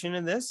reputation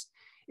in this?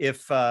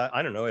 If,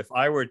 I don't know, if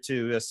I were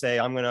to say,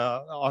 I'm going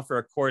to offer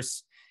a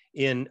course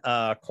in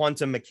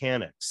quantum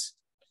mechanics,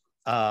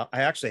 I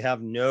actually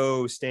have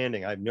no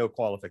standing. I have no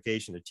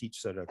qualification to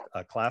teach sort of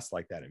a class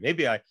like that. And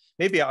maybe I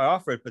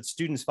offer it, but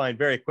students find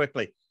very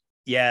quickly,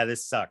 yeah,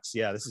 this sucks.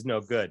 Yeah, this is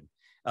no good.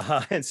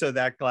 And so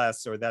that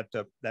class or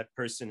that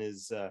person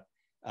is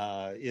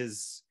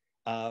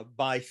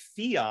by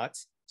fiat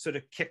sort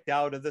of kicked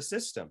out of the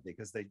system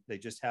because they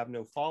just have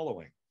no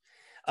following.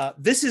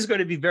 This is going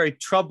to be very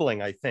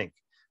troubling, I think,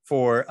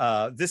 for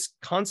this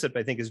concept.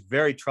 I think is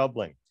very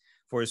troubling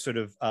for sort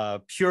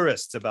of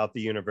purists about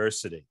the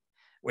university.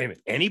 Wait a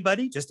minute,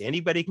 anybody, just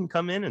anybody can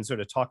come in and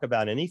sort of talk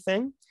about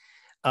anything.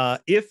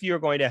 If you're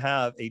going to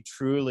have a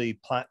truly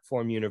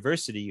platform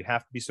university, you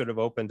have to be sort of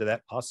open to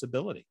that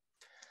possibility.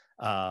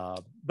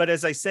 But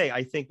as I say,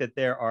 I think that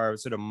there are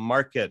sort of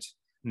market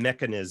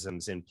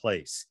mechanisms in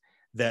place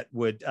that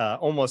would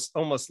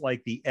almost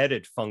like the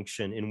edit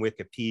function in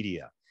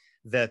Wikipedia,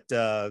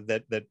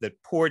 that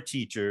poor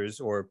teachers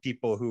or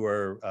people who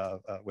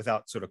are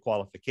without sort of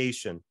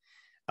qualification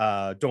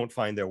don't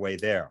find their way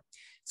there.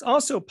 It's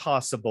also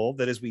possible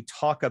that as we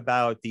talk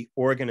about the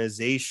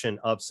organization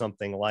of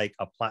something like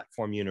a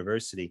platform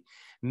university,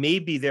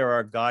 maybe there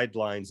are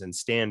guidelines and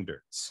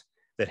standards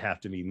that have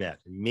to be met.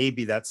 And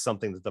maybe that's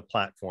something that the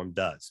platform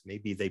does.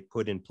 Maybe they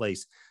put in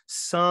place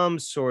some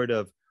sort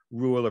of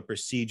rule or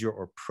procedure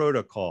or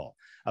protocol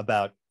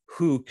about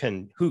who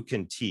can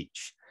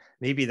teach.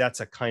 Maybe that's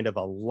a kind of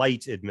a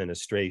light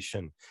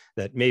administration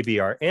that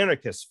maybe our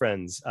anarchist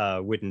friends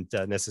wouldn't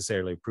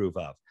necessarily approve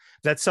of.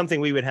 That's something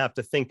we would have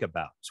to think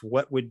about.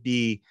 What would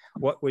be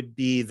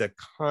the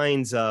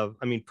kinds of,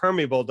 I mean,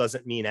 permeable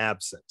doesn't mean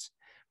absent.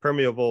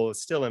 Permeable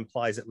still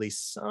implies at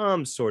least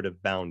some sort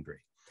of boundary.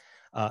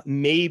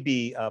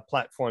 Maybe a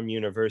platform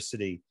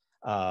university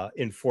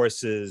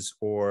enforces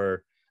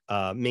or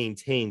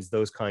maintains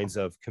those kinds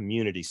of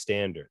community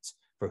standards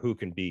for who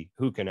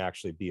can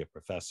actually be a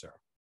professor.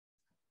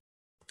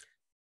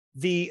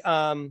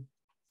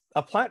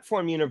 A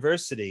platform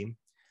university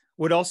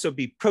would also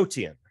be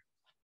protean,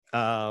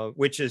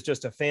 which is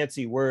just a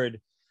fancy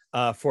word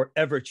for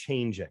ever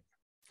changing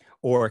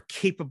or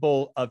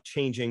capable of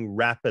changing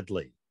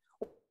rapidly,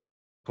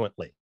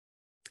 frequently.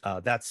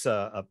 That's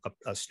a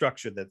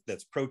structure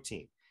that's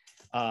protean.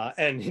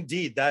 And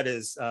indeed, that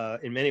is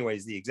in many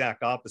ways the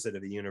exact opposite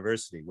of a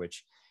university,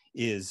 which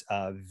is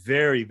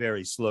very,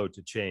 very slow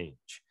to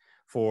change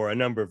for a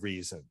number of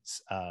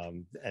reasons.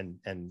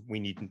 And we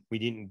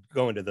needn't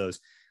go into those.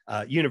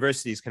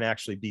 Universities can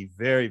actually be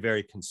very,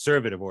 very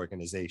conservative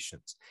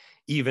organizations,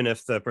 even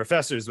if the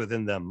professors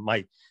within them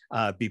might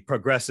be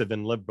progressive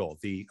and liberal.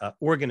 The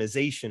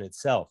organization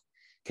itself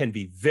can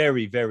be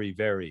very, very,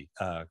 very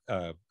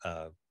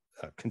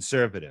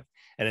conservative.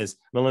 And as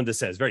Melinda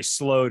says, very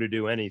slow to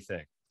do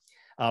anything.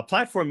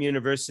 Platform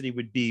university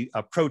would be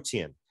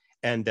protean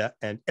and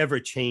ever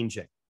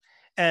changing.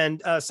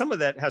 And some of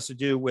that has to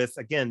do with,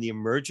 again, the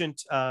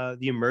emergent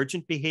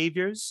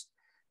behaviors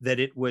that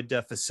it would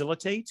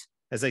facilitate.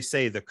 As I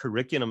say, the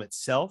curriculum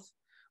itself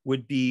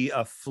would be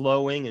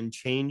flowing and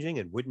changing.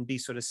 It wouldn't be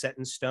sort of set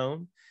in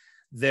stone.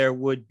 There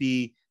would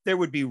be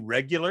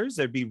regulars.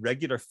 There'd be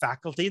regular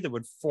faculty that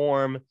would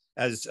form,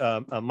 as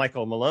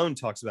Michael Malone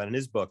talks about in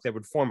his book, that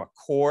would form a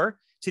core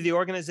to the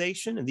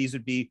organization. And these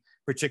would be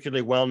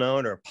particularly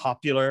well-known or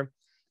popular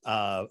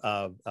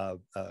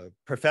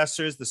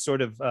professors, the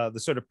sort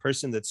of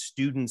person that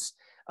students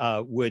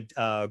would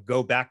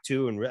go back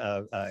to and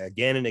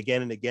again and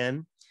again and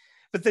again.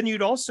 But then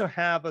you'd also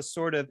have a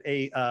sort of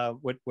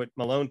what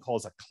Malone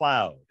calls a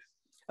cloud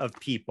of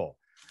people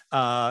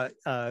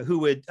who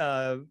would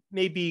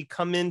maybe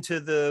come into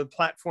the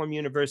platform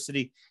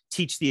university,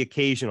 teach the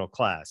occasional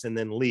class, and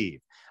then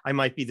leave. I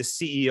might be the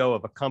CEO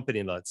of a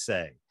company, let's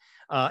say,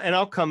 and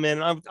I'll come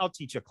in, I'll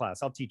teach a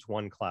class. I'll teach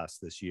one class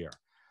this year.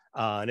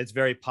 And it's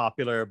very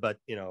popular, but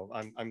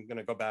I'm going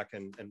to go back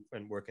and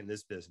work in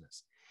this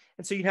business.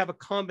 And so you have a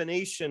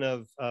combination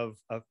of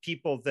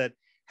people that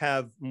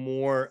have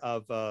more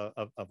of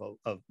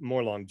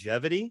more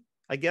longevity,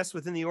 I guess,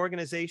 within the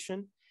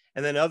organization,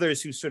 and then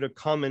others who sort of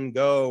come and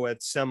go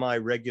at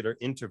semi-regular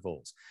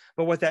intervals.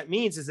 But what that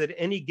means is that at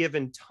any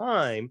given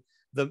time,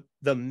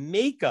 the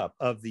makeup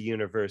of the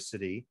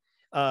university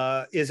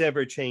is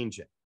ever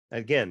changing.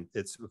 Again,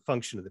 it's a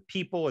function of the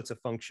people. It's a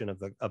function of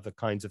the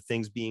kinds of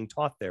things being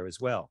taught there as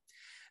well.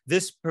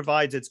 This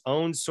provides its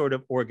own sort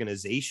of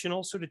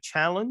organizational sort of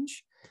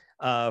challenge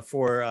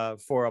for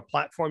a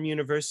platform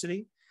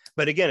university.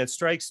 But again, it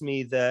strikes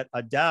me that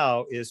a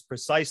DAO is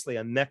precisely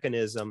a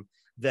mechanism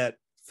that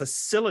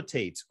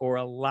facilitates or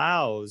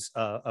allows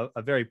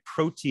a very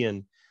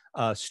protean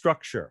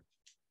structure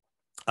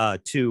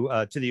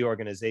to the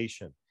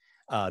organization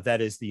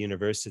that is the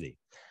university.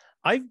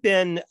 I've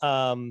been,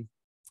 I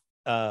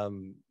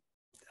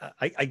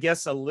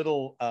guess, a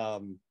little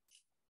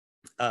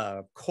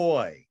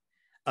coy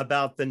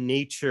about the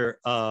nature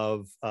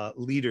of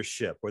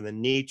leadership or the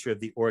nature of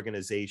the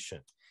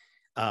organization.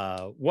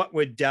 What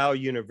would DAO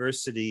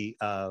University,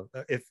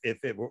 if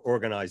it were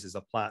organized as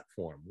a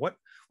platform, what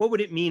would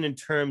it mean in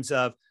terms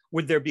of,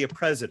 would there be a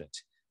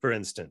president, for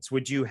instance?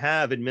 Would you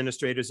have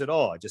administrators at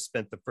all? I just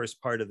spent the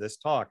first part of this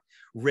talk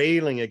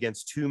railing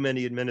against too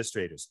many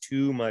administrators,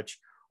 too much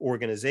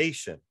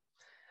organization.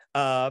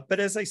 But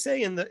as I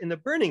say in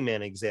the Burning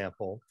Man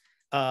example,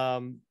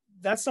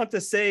 that's not to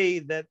say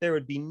that there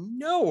would be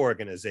no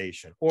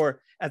organization,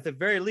 or at the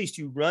very least,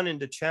 you run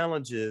into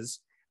challenges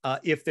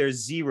if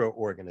there's zero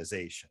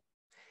organization.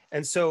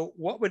 And so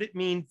what would it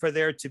mean for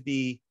there to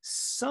be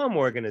some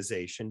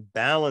organization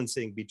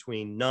balancing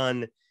between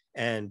none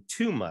and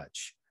too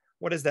much?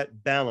 What does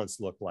that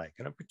balance look like?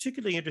 And I'm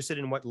particularly interested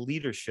in what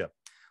leadership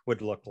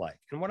would look like.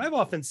 And what I've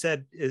often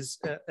said is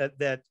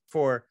that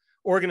for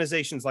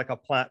organizations like a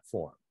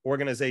platform,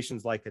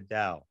 organizations like a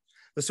DAO,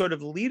 the sort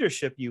of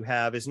leadership you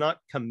have is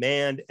not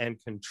command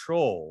and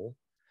control,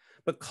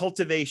 but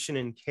cultivation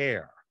and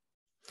care.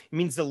 It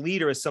means the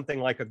leader is something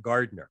like a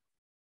gardener,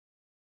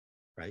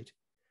 right?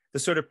 The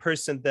sort of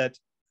person that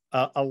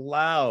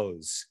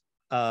allows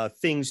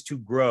things to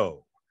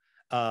grow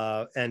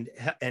and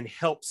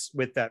helps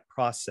with that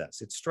process.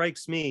 It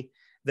strikes me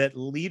that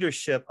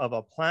leadership of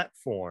a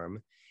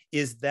platform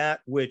is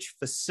that which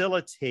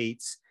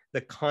facilitates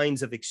the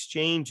kinds of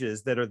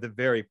exchanges that are the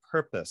very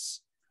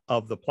purpose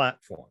of the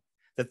platform.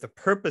 That the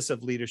purpose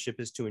of leadership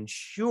is to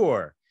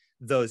ensure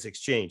those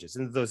exchanges,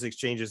 and those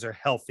exchanges are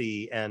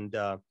healthy and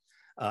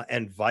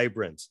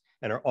vibrant,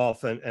 and are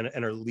often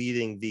and are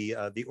leading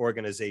the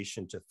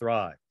organization to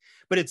thrive.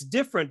 But it's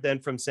different than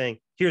from saying,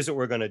 here's what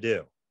we're going to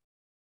do,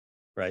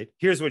 right?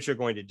 Here's what you're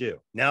going to do.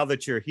 Now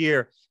that you're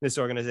here in this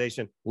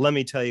organization, let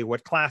me tell you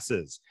what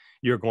classes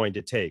you're going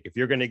to take. If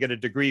you're going to get a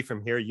degree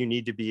from here, you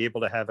need to be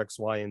able to have X,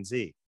 Y, and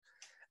Z.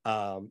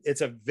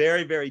 It's a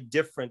very, very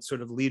different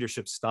sort of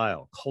leadership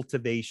style,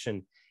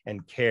 cultivation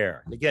and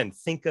care. And again,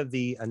 think of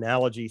the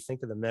analogy,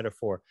 think of the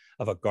metaphor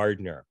of a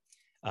gardener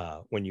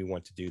when you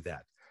want to do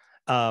that.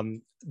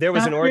 There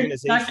was an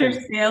organization. Dr.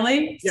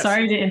 Staley, yes.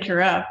 Sorry to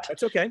interrupt.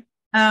 That's okay.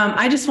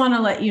 I just want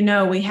to let you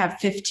know we have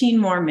 15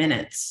 more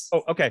minutes.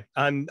 Oh, okay.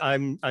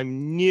 I'm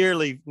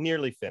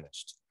nearly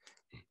finished.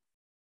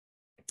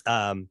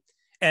 And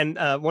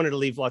wanted to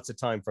leave lots of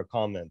time for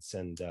comments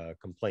and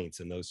complaints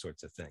and those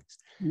sorts of things.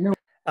 No.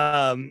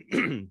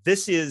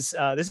 This is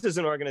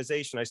an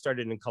organization I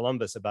started in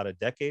Columbus about a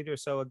decade or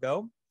so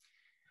ago.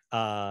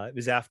 It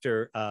was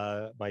after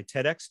my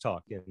TEDx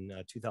talk in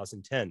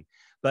 2010,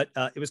 but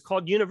it was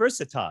called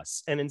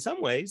Universitas, and in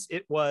some ways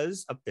it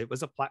was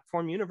a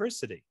platform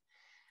university.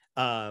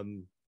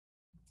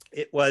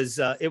 It was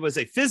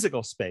a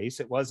physical space.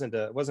 It wasn't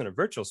a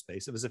virtual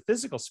space. It was a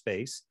physical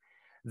space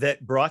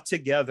that brought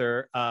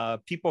together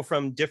people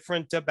from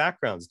different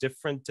backgrounds,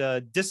 different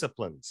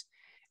disciplines,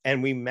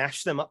 and we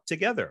mashed them up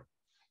together.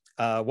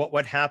 What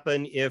would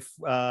happen if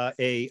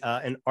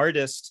an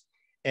artist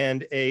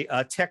and a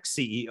tech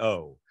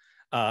CEO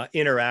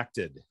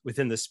interacted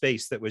within the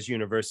space that was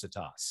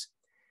Universitas?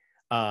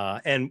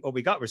 And what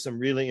we got were some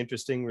really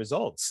interesting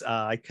results.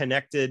 I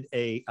connected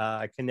the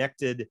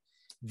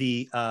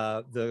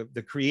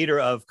creator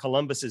of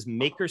Columbus's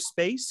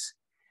Makerspace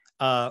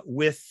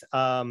with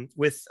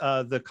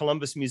the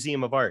Columbus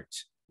Museum of Art.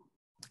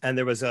 And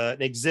there was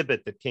an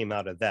exhibit that came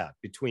out of that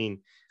between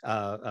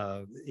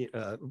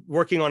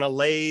working on a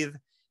lathe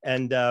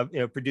and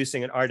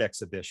producing an art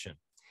exhibition.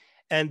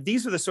 And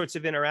these were the sorts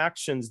of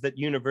interactions that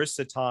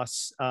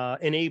Universitas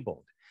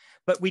enabled.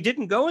 But we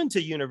didn't go into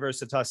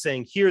Universitas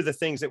saying, here are the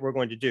things that we're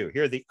going to do.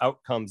 Here are the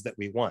outcomes that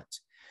we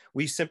want.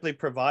 We simply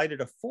provided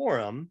a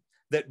forum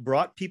that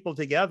brought people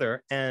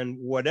together, and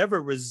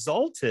whatever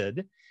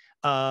resulted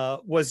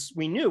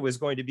we knew was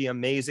going to be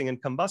amazing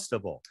and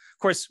combustible. Of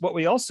course, what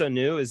we also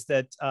knew is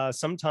that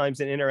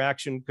sometimes an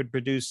interaction could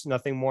produce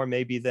nothing more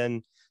maybe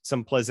than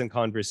some pleasant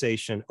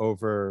conversation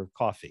over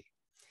coffee,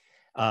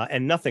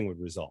 and nothing would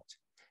result.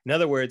 In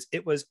other words,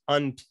 it was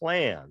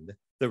unplanned,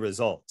 the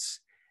results.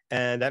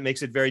 And that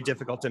makes it very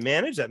difficult to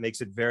manage. That makes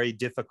it very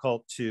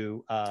difficult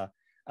to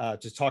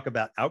talk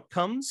about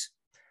outcomes.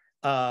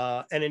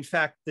 And in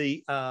fact,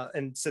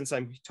 and since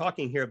I'm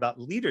talking here about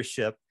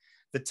leadership,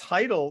 the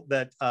title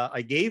that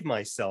I gave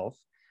myself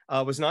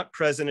was not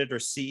president or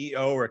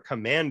CEO or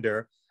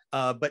commander,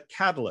 but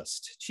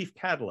catalyst, chief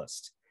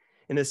catalyst,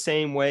 in the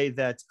same way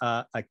that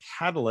a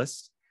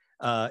catalyst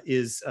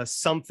is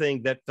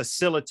something that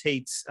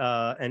facilitates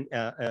an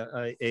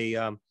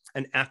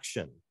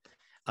action.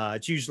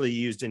 It's usually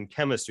used in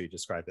chemistry to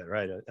describe that,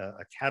 right?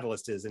 A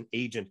catalyst is an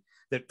agent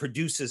that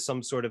produces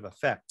some sort of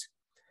effect.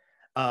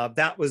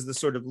 That was the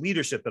sort of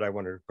leadership that I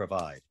wanted to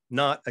provide,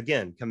 not,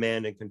 again,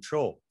 command and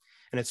control.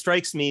 And it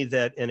strikes me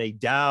that in a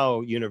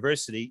DAO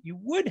university, you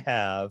would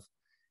have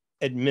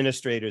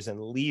administrators and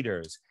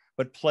leaders,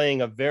 but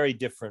playing a very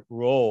different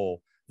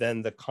role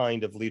than the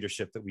kind of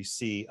leadership that we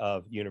see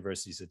of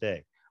universities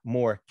today,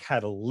 more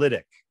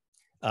catalytic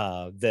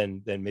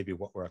than maybe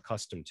what we're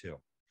accustomed to.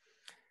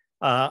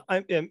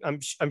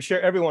 I'm sure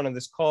everyone on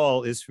this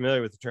call is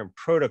familiar with the term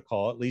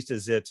protocol, at least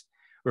as it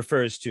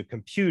refers to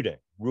computing,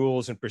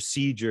 rules and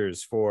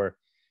procedures for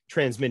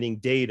transmitting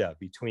data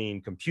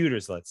between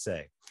computers, let's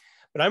say.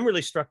 But I'm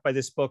really struck by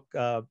this book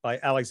by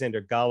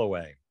Alexander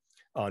Galloway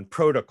on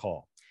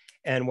protocol.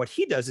 And what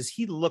he does is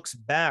he looks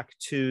back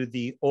to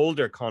the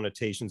older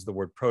connotations of the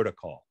word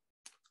protocol.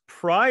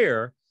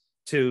 Prior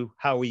to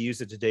how we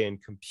use it today in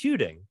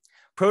computing,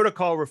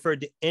 protocol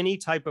referred to any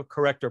type of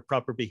correct or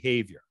proper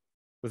behavior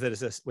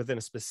within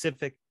a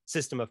specific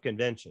system of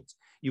conventions.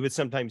 You would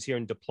sometimes hear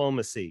in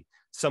diplomacy,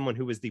 someone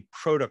who was the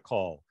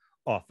protocol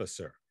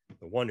officer,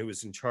 the one who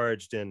was in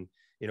charge in,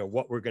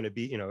 what we're going to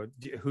be,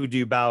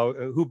 who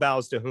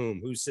bows to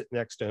whom, who's sitting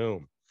next to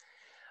whom.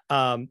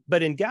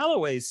 But in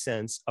Galloway's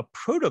sense, a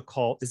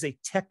protocol is a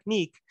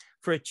technique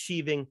for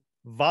achieving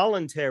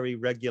voluntary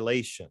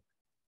regulation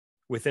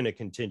within a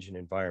contingent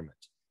environment.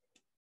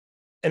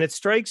 And it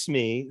strikes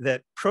me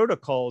that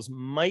protocols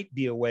might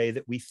be a way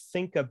that we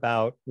think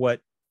about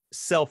what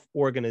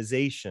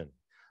self-organization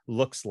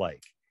looks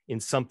like in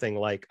something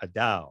like a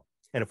DAO.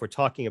 And if we're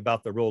talking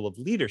about the role of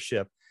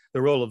leadership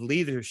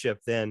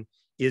then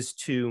is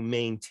to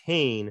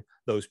maintain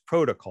those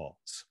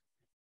protocols.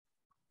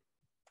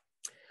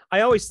 I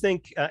always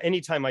think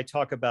anytime I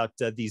talk about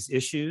these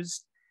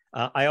issues,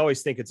 I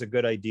always think it's a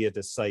good idea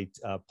to cite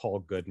Paul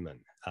Goodman,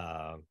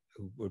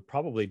 who would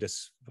probably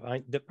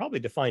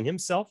define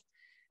himself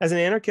as an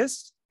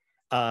anarchist.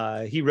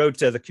 He wrote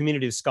The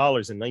Community of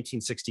Scholars in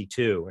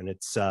 1962, and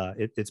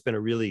it's been a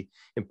really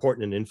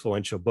important and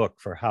influential book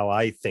for how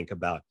I think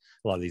about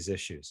a lot of these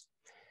issues.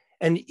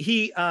 And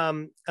he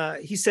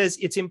says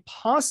it's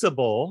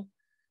impossible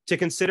to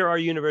consider our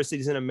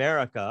universities in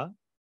America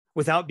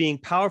without being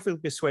powerfully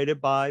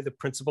persuaded by the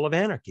principle of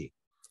anarchy,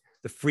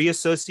 the free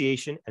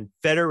association and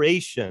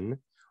federation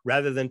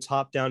rather than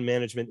top-down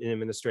management and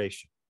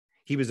administration.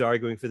 He was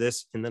arguing for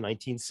this in the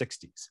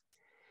 1960s.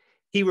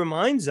 He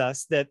reminds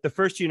us that the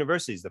first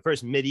universities, the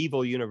first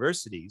medieval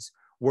universities,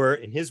 were,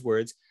 in his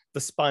words,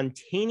 the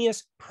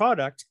spontaneous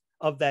product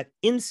of that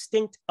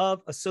instinct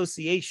of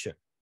association,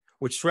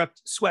 which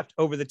swept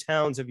over the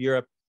towns of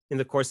Europe in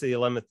the course of the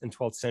 11th and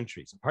 12th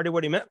centuries. Part of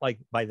what he meant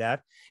by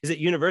that is that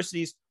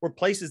universities were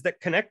places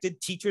that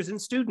connected teachers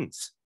and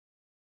students.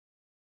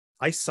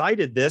 I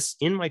cited this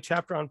in my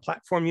chapter on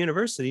platform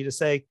university to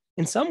say,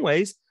 in some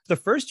ways, the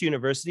first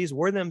universities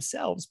were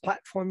themselves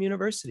platform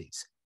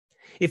universities.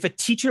 If a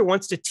teacher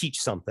wants to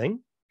teach something,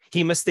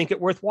 he must think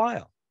it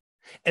worthwhile.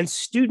 And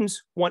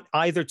students want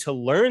either to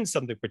learn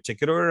something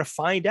particular or to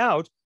find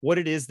out what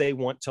it is they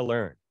want to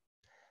learn.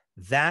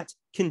 That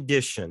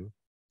condition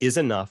is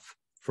enough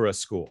for a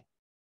school.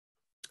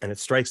 And it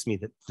strikes me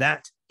that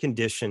that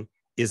condition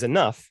is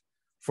enough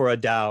for a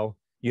DAO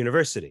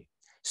university.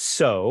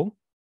 So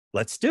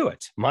let's do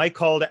it. My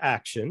call to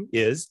action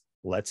is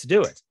let's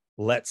do it.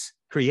 Let's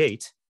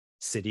create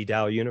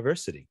CityDAO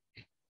University.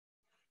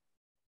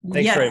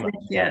 Thanks very much.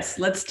 Yes,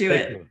 let's do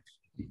Thank it.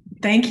 you.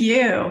 Thank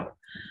you.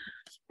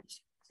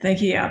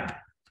 Thank you, Yap.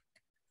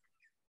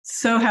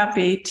 So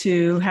happy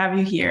to have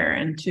you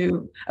here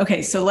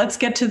okay, so let's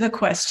get to the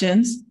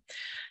questions.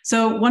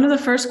 So one of the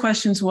first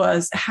questions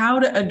was how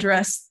to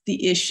address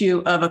the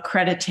issue of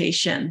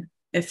accreditation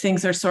if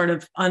things are sort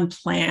of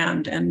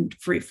unplanned and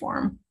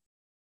freeform.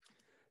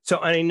 So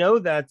I know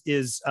that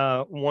is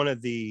one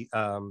of the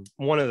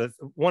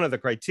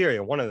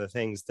criteria, one of the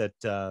things that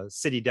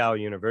CityDAO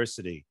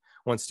University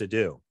wants to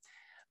do.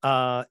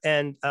 So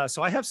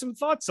I have some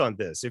thoughts on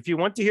this, if you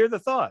want to hear the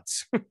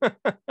thoughts.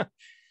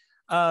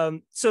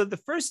 So the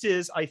first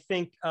is, I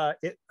think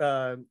it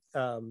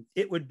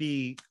would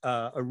be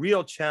a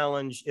real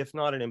challenge, if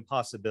not an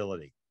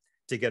impossibility,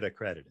 to get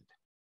accredited.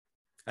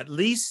 At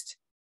least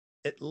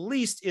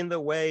in the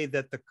way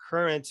that the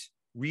current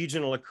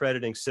regional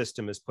accrediting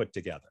system is put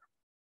together.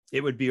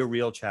 It would be a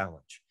real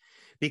challenge.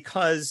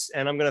 Because,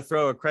 and I'm going to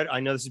throw I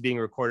know this is being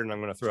recorded, and I'm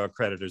going to throw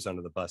accreditors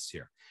under the bus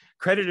here.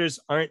 Accreditors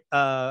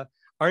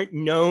aren't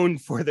known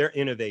for their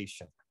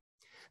innovation.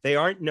 They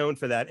aren't known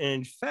for that. And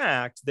in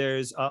fact,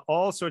 there's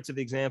all sorts of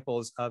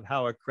examples of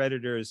how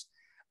accreditors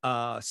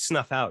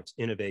snuff out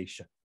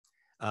innovation.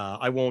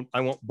 I won't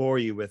bore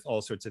you with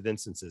all sorts of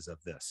instances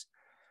of this.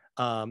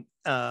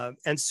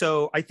 And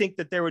so I think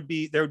that there would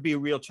be a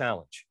real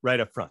challenge right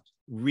up front.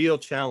 Real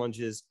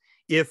challenges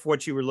if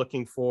what you were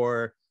looking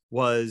for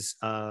was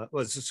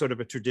sort of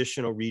a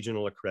traditional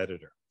regional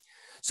accreditor.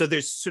 So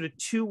there's sort of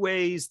two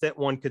ways that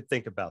one could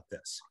think about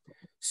this.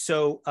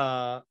 So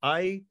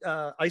I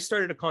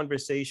started a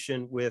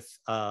conversation with,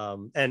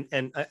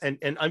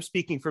 and I'm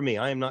speaking for me.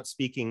 I am not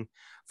speaking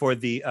for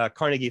the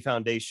Carnegie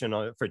Foundation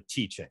for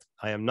teaching.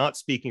 I am not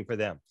speaking for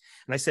them.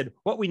 And I said,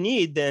 what we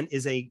need then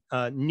is a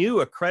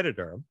new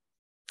accreditor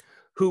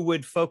who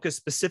would focus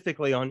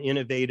specifically on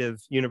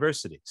innovative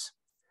universities,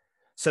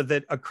 so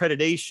that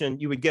accreditation,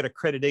 you would get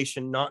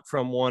accreditation not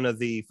from one of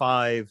the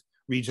 5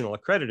 regional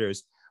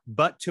accreditors,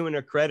 but to an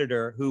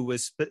accreditor who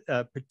was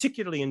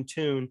particularly in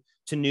tune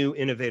to new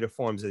innovative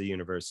forms of the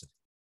university.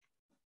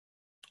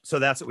 So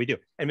that's what we do.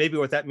 And maybe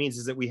what that means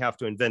is that we have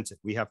to invent it.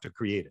 We have to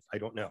create it. I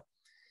don't know.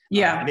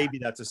 Yeah. Maybe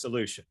that's a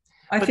solution.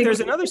 I But think there's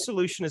another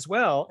solution as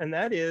well, and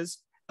that is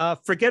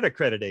forget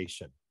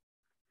accreditation.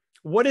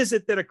 What is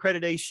it that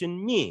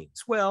accreditation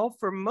means? Well,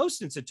 for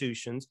most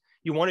institutions,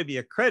 you want to be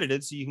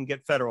accredited so you can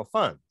get federal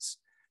funds,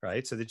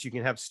 right? So that you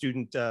can have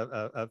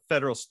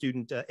federal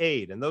student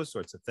aid and those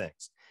sorts of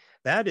things.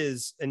 That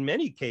is, in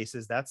many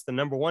cases, that's the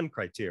 #1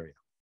 criteria.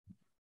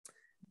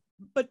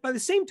 But by the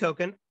same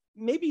token,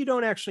 maybe you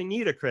don't actually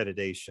need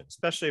accreditation,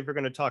 especially if we're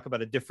going to talk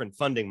about a different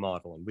funding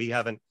model. And we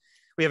haven't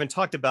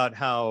talked about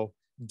how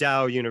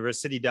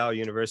CityDAO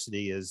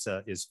University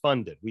is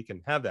funded. We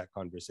can have that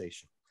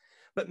conversation.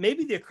 But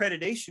maybe the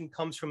accreditation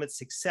comes from its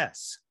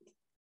success.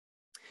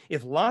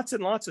 If lots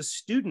and lots of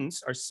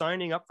students are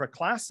signing up for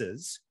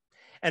classes,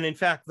 and in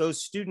fact,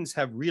 those students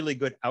have really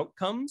good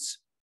outcomes,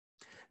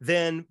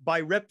 then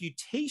by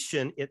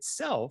reputation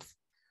itself,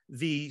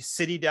 the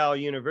CityDAO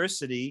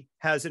University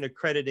has an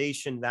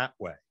accreditation that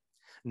way.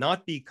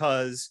 Not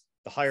because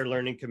the Higher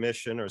Learning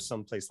Commission or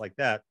someplace like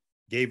that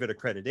gave it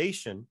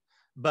accreditation,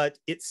 but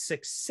its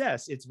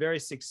success, its very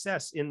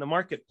success in the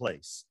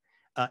marketplace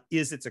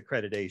is its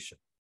accreditation.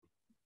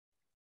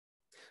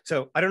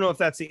 So I don't know if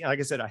that's like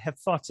I said, I have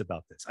thoughts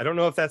about this. I don't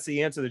know if that's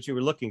the answer that you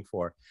were looking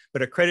for,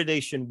 but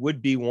accreditation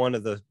would be one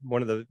of the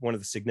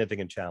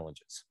significant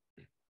challenges.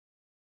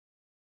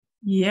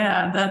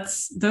 Yeah,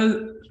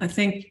 I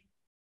think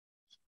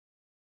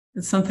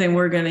it's something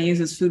we're going to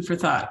use as food for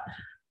thought.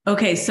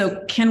 Okay,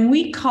 so can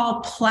we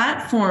call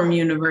platform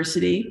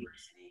university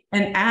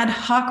an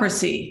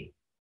adhocracy?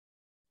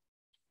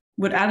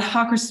 Could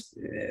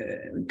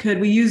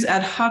we use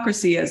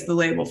adhocracy as the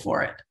label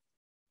for it?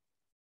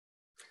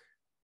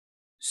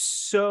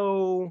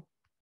 So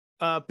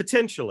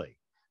potentially,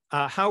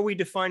 how are we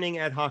defining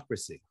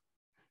adhocracy?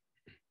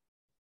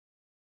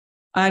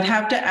 I'd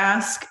have to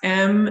ask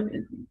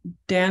M.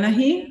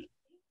 Danahy.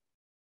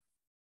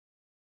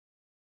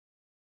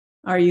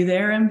 Are you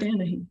there, M.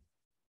 Danahy?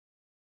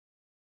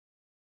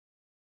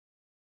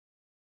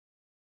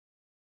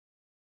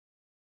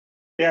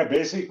 Yeah,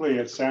 basically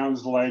it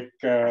sounds like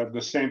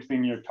the same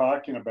thing you're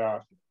talking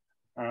about.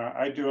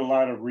 I do a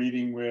lot of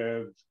reading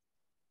with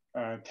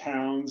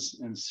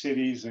towns and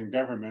cities and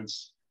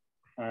governments,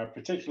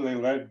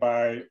 particularly led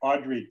by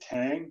Audrey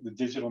Tang, the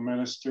digital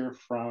minister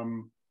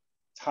from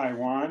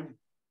Taiwan.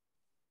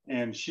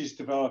 And she's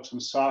developed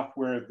some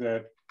software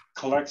that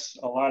collects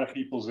a lot of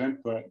people's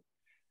input.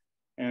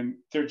 And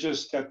they're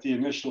just at the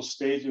initial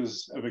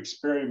stages of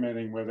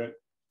experimenting with it.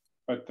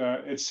 But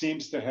it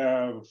seems to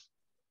have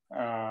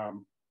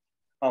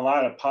a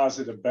lot of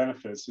positive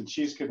benefits, and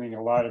she's getting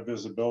a lot of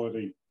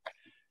visibility.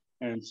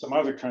 And some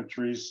other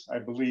countries, I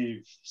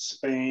believe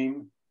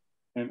Spain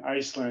and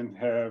Iceland,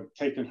 have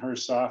taken her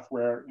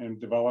software and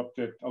developed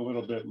it a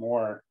little bit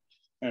more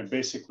and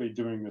basically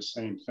doing the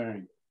same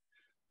thing.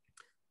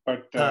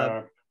 But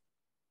yeah,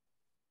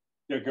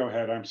 go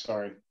ahead. I'm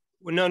sorry.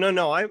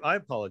 No. I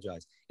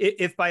apologize.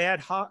 If by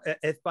ad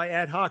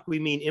hoc we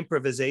mean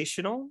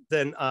improvisational,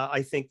 then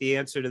I think the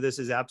answer to this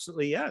is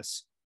absolutely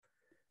yes.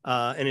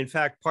 And in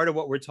fact, part of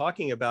what we're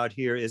talking about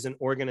here is an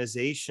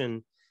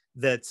organization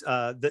that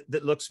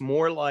looks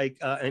more like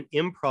an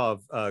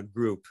improv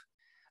group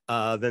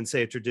than,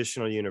 say, a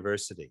traditional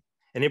university.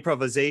 And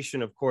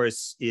improvisation, of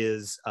course,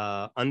 is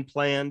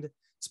unplanned,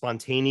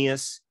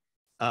 spontaneous,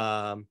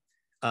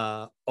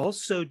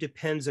 also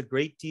depends a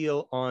great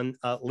deal on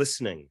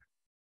listening.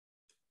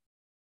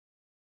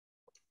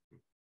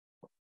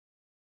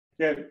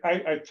 Yeah,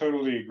 I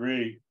totally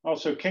agree.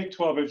 Also,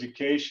 K-12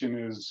 education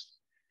is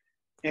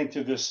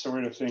into this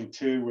sort of thing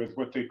too, with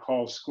what they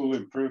call school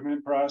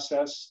improvement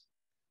process,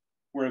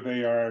 where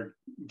they are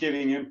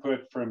getting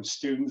input from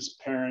students,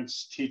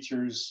 parents,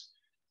 teachers,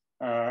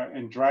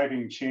 and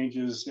driving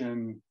changes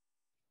in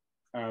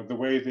the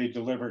way they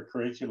deliver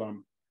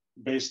curriculum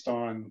based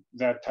on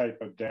that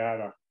type of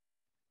data.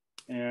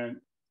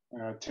 And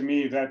to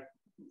me, that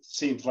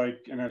seems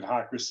like an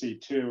adhocracy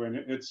too. And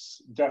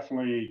it's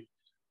definitely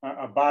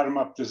a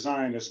bottom-up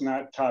design. It's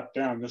not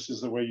top-down. This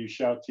is the way you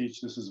shall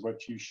teach. This is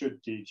what you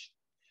should teach.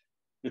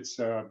 It's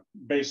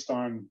based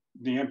on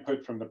the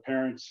input from the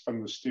parents,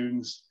 from the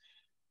students,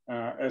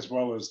 as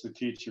well as the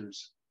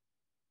teachers.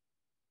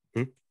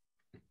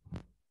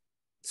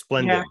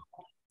 Splendid.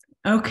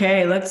 Yeah.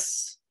 Okay,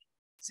 let's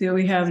see what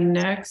we have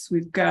next.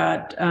 We've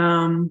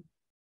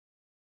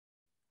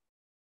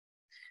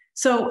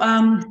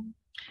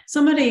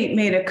somebody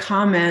made a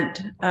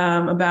comment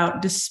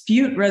about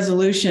dispute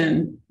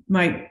resolution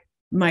might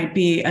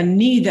be a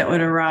need that would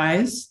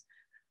arise.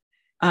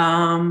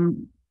 So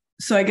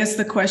I guess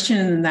the question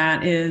in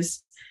that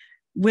is,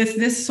 with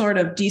this sort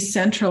of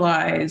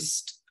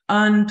decentralized,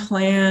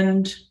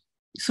 unplanned,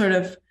 sort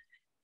of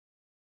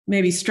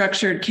maybe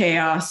structured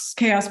chaos,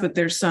 but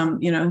there's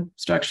some,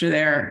 structure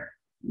there.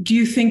 Do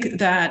you think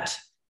that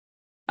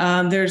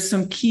there's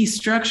some key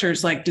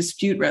structures like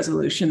dispute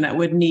resolution that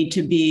would need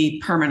to be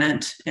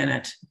permanent in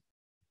it?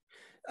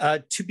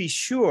 To be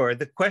sure,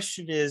 the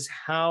question is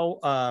how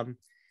are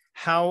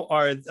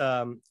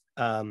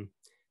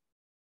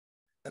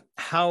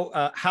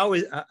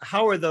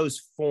those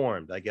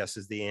formed, I guess,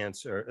 is the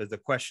answer, or the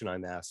question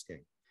I'm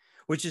asking,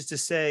 which is to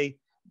say,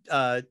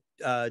 do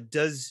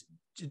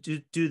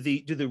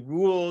the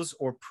rules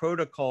or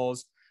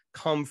protocols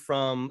come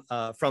from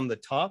the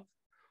top,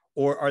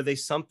 or are they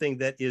something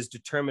that is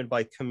determined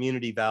by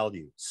community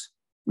values?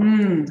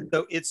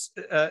 So it's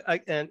I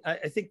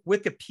think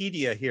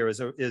Wikipedia here is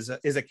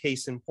a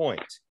case in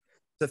point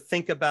to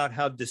think about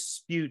how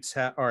disputes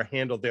are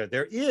handled there.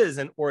 There is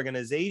an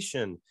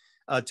organization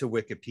to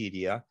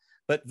Wikipedia,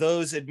 but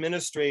those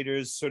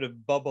administrators sort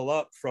of bubble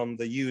up from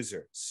the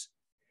users,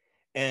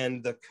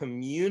 and the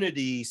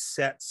community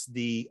sets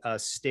the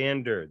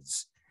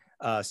standards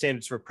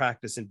for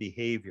practice and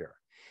behavior.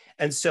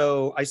 And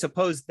so I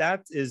suppose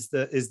that is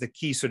the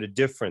key sort of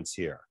difference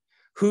here.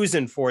 Who's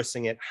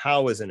enforcing it?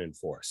 How is it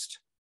enforced?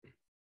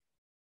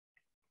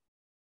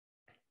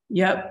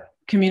 Yep,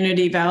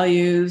 community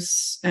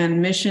values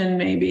and mission,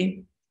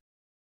 maybe,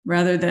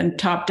 rather than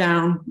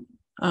top-down.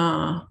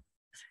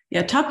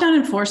 Yeah, top-down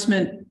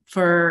enforcement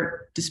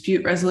for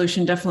dispute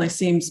resolution definitely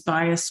seems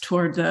biased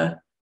toward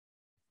the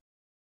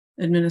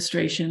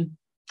administration.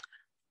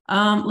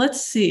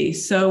 Let's see.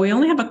 So we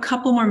only have a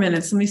couple more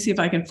minutes. Let me see if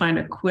I can find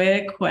a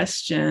quick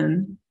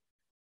question.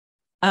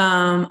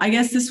 I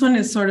guess this one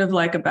is sort of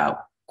like about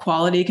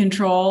quality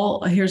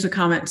control. Here's a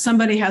comment.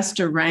 Somebody has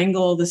to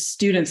wrangle the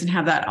students and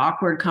have that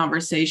awkward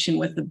conversation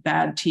with the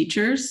bad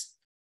teachers.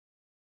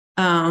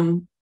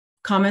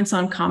 Comments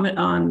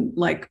on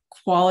like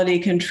quality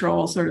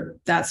control, sort of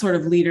that sort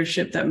of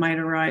leadership that might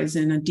arise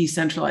in a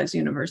decentralized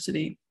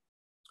university.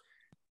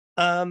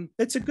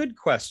 It's a good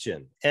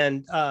question.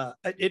 And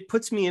it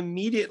puts me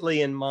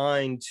immediately in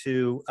mind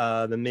to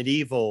the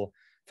medieval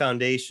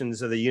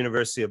foundations of the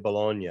University of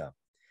Bologna.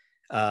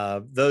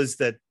 Those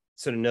that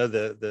sort of know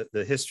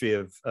the history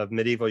of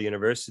medieval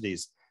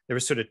universities, there were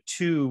sort of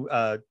two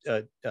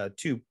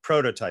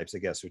prototypes, I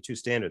guess, or two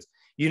standards.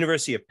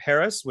 University of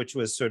Paris, which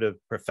was sort of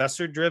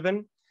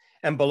professor-driven,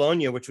 and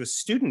Bologna, which was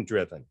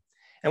student-driven.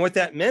 And what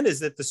that meant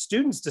is that the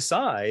students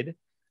decide,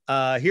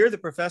 here are the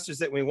professors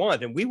that we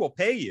want, and we will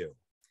pay you.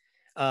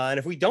 And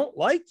if we don't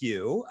like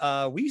you,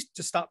 we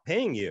just stop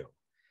paying you.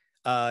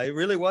 It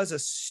really was a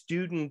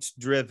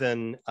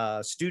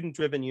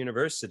student-driven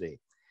university.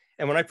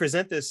 And when I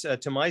present this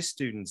to my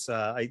students,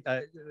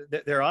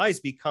 their eyes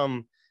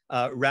become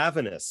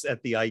ravenous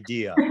at the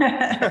idea.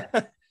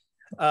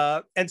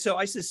 And so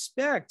I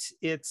suspect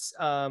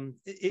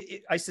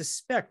I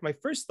suspect my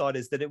first thought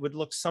is that it would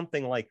look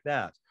something like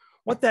that.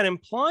 What that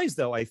implies,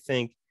 though, I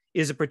think,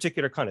 is a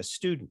particular kind of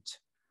student.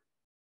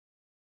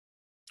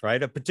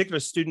 Right, a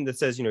particular student that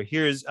says,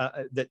 here's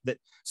that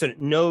sort of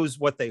knows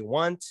what they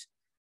want,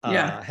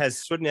 has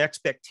certain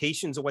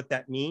expectations of what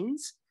that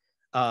means.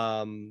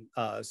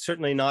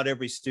 Certainly, not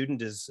every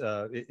student is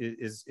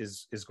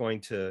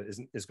going to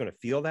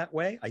feel that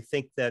way. I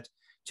think that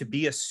to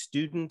be a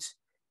student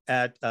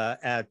at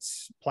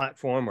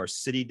Platform or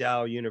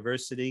CityDAO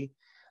University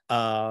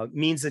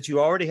means that you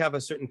already have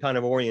a certain kind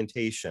of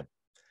orientation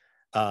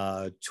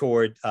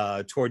toward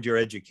your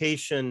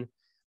education.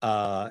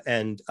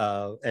 And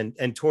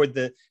toward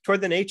the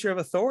nature of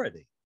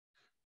authority.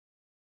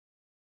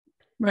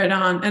 Right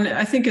on. And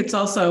I think it's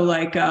also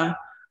like,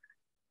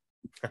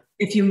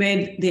 if you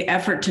made the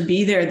effort to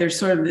be there, there's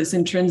sort of this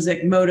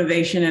intrinsic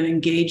motivation and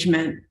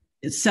engagement,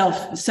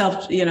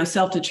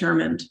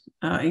 self-determined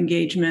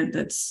engagement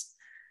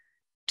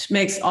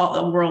makes all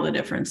the world a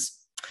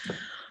difference.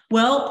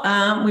 Well,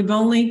 we've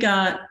only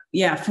got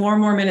 4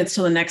 more minutes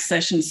till the next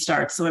session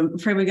starts. So I'm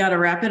afraid we got to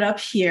wrap it up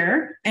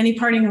here. Any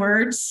parting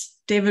words?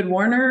 David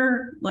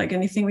Warner, like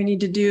anything we need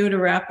to do to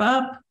wrap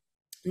up?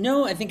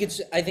 No, I think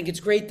it's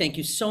great. Thank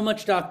you so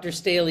much, Dr.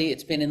 Staley.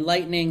 It's been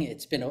enlightening.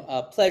 It's been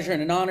a pleasure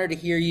and an honor to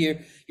hear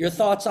your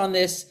thoughts on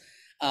this.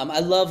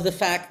 I love the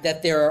fact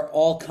that there are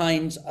all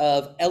kinds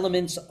of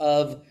elements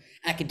of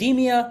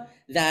academia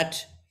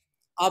that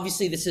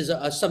obviously this is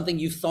something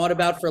you've thought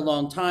about for a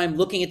long time.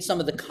 Looking at some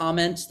of the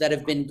comments that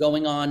have been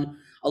going on,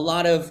 a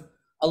lot of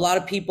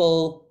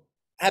people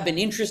have been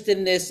interested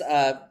in this.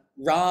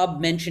 Rob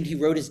mentioned he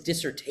wrote his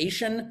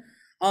dissertation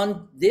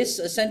on this,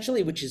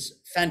 essentially, which is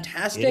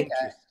fantastic.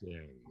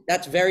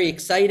 That's very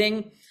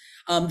exciting.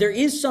 There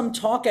is some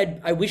talk,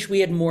 I wish we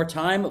had more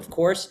time, of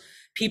course.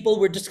 People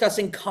were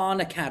discussing Khan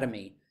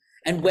Academy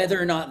and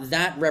whether or not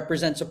that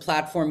represents a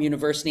platform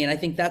university. And I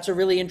think that's a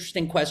really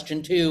interesting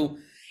question too,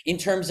 in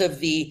terms of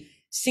the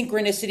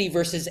synchronicity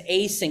versus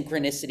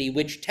asynchronicity,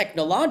 which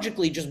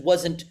technologically just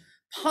wasn't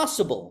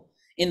possible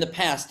in the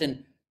past.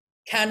 And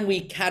can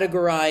we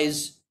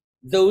categorize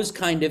those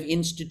kind of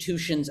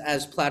institutions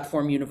as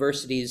platform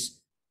universities?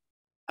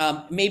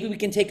 Maybe we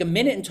can take a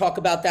minute and talk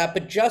about that,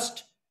 but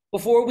just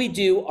before we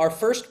do, our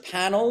first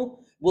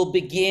panel will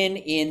begin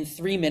in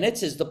 3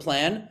 minutes is the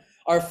plan.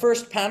 Our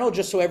first panel,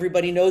 just so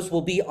everybody knows,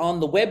 will be on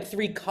the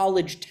Web3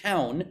 college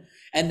town,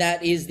 and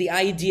that is the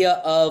idea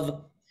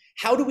of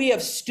how do we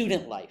have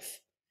student life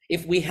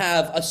if we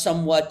have a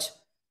somewhat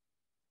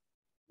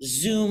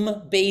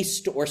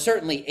Zoom-based or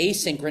certainly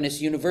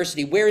asynchronous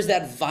university? Where is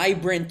that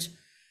vibrant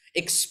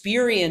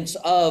experience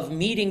of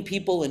meeting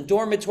people in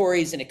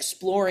dormitories and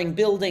exploring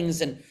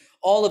buildings and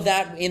all of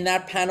that? In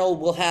that panel,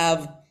 we'll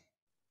have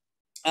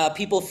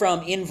people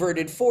from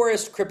Inverted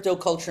Forest, Crypto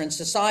Culture and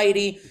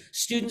Society,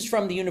 students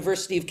from the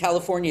University of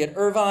California at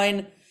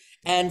Irvine,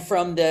 and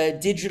from the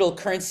Digital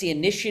Currency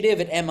Initiative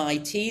at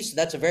MIT. So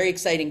that's a very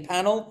exciting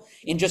panel.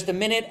 In just a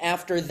minute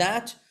after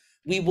that,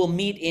 we will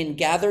meet in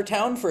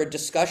Gathertown for a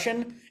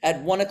discussion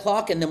at 1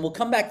 o'clock, and then we'll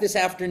come back this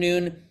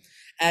afternoon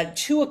at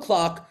 2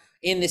 o'clock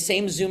in the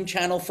same Zoom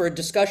channel for a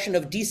discussion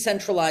of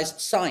decentralized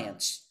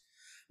science,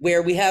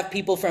 where we have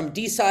people from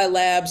DeSci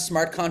Labs,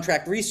 Smart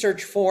Contract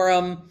Research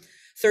Forum,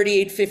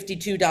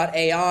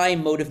 3852.ai,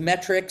 Motive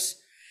Metrics.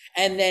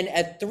 And then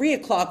at 3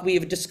 o'clock, we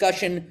have a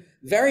discussion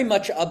very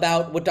much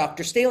about what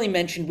Dr. Staley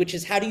mentioned, which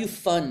is how do you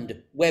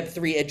fund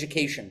Web3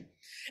 education?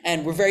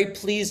 And we're very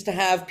pleased to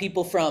have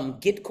people from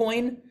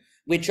Gitcoin,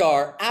 which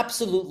are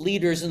absolute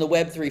leaders in the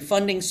Web3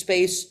 funding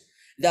space.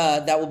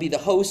 That will be the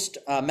host,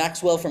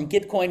 Maxwell from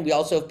Gitcoin. We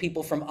also have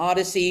people from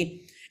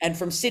Odyssey and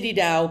from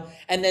CityDAO,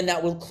 and then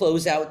that will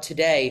close out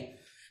today.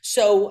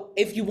 So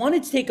if you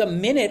wanted to take a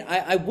minute,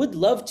 I would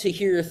love to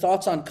hear your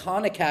thoughts on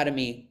Khan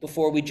Academy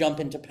before we jump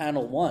into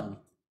panel one.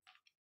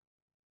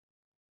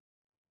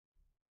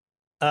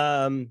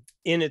 And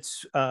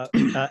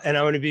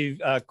I want to be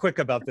quick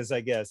about this, I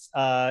guess.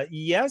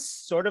 Yes,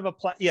 sort of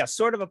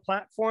a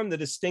platform. The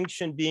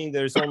distinction being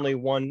there's only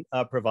one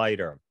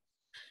provider.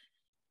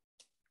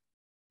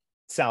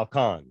 Sal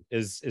Khan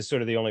is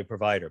sort of the only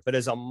provider. But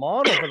as a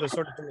model for the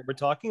sort of thing that we're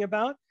talking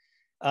about,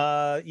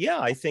 yeah,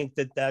 I think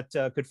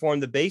that could form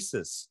the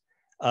basis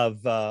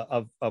of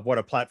what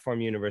a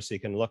platform university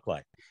can look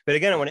like. But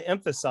again, I want to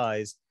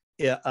emphasize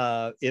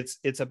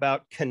it's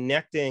about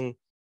connecting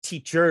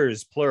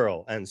teachers,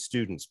 plural, and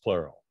students,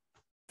 plural.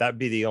 That'd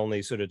be the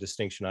only sort of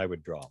distinction I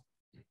would draw.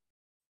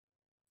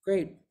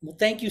 Great. Well,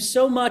 thank you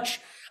so much.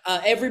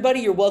 Everybody,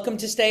 you're welcome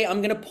to stay.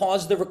 I'm going to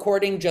pause the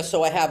recording just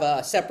so I have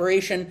a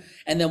separation,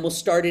 and then we'll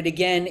start it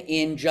again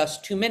in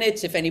just 2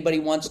 minutes. If anybody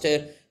wants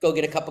to go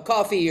get a cup of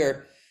coffee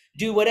or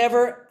do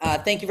whatever,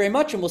 thank you very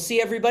much, and we'll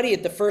see everybody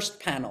at the first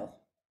panel.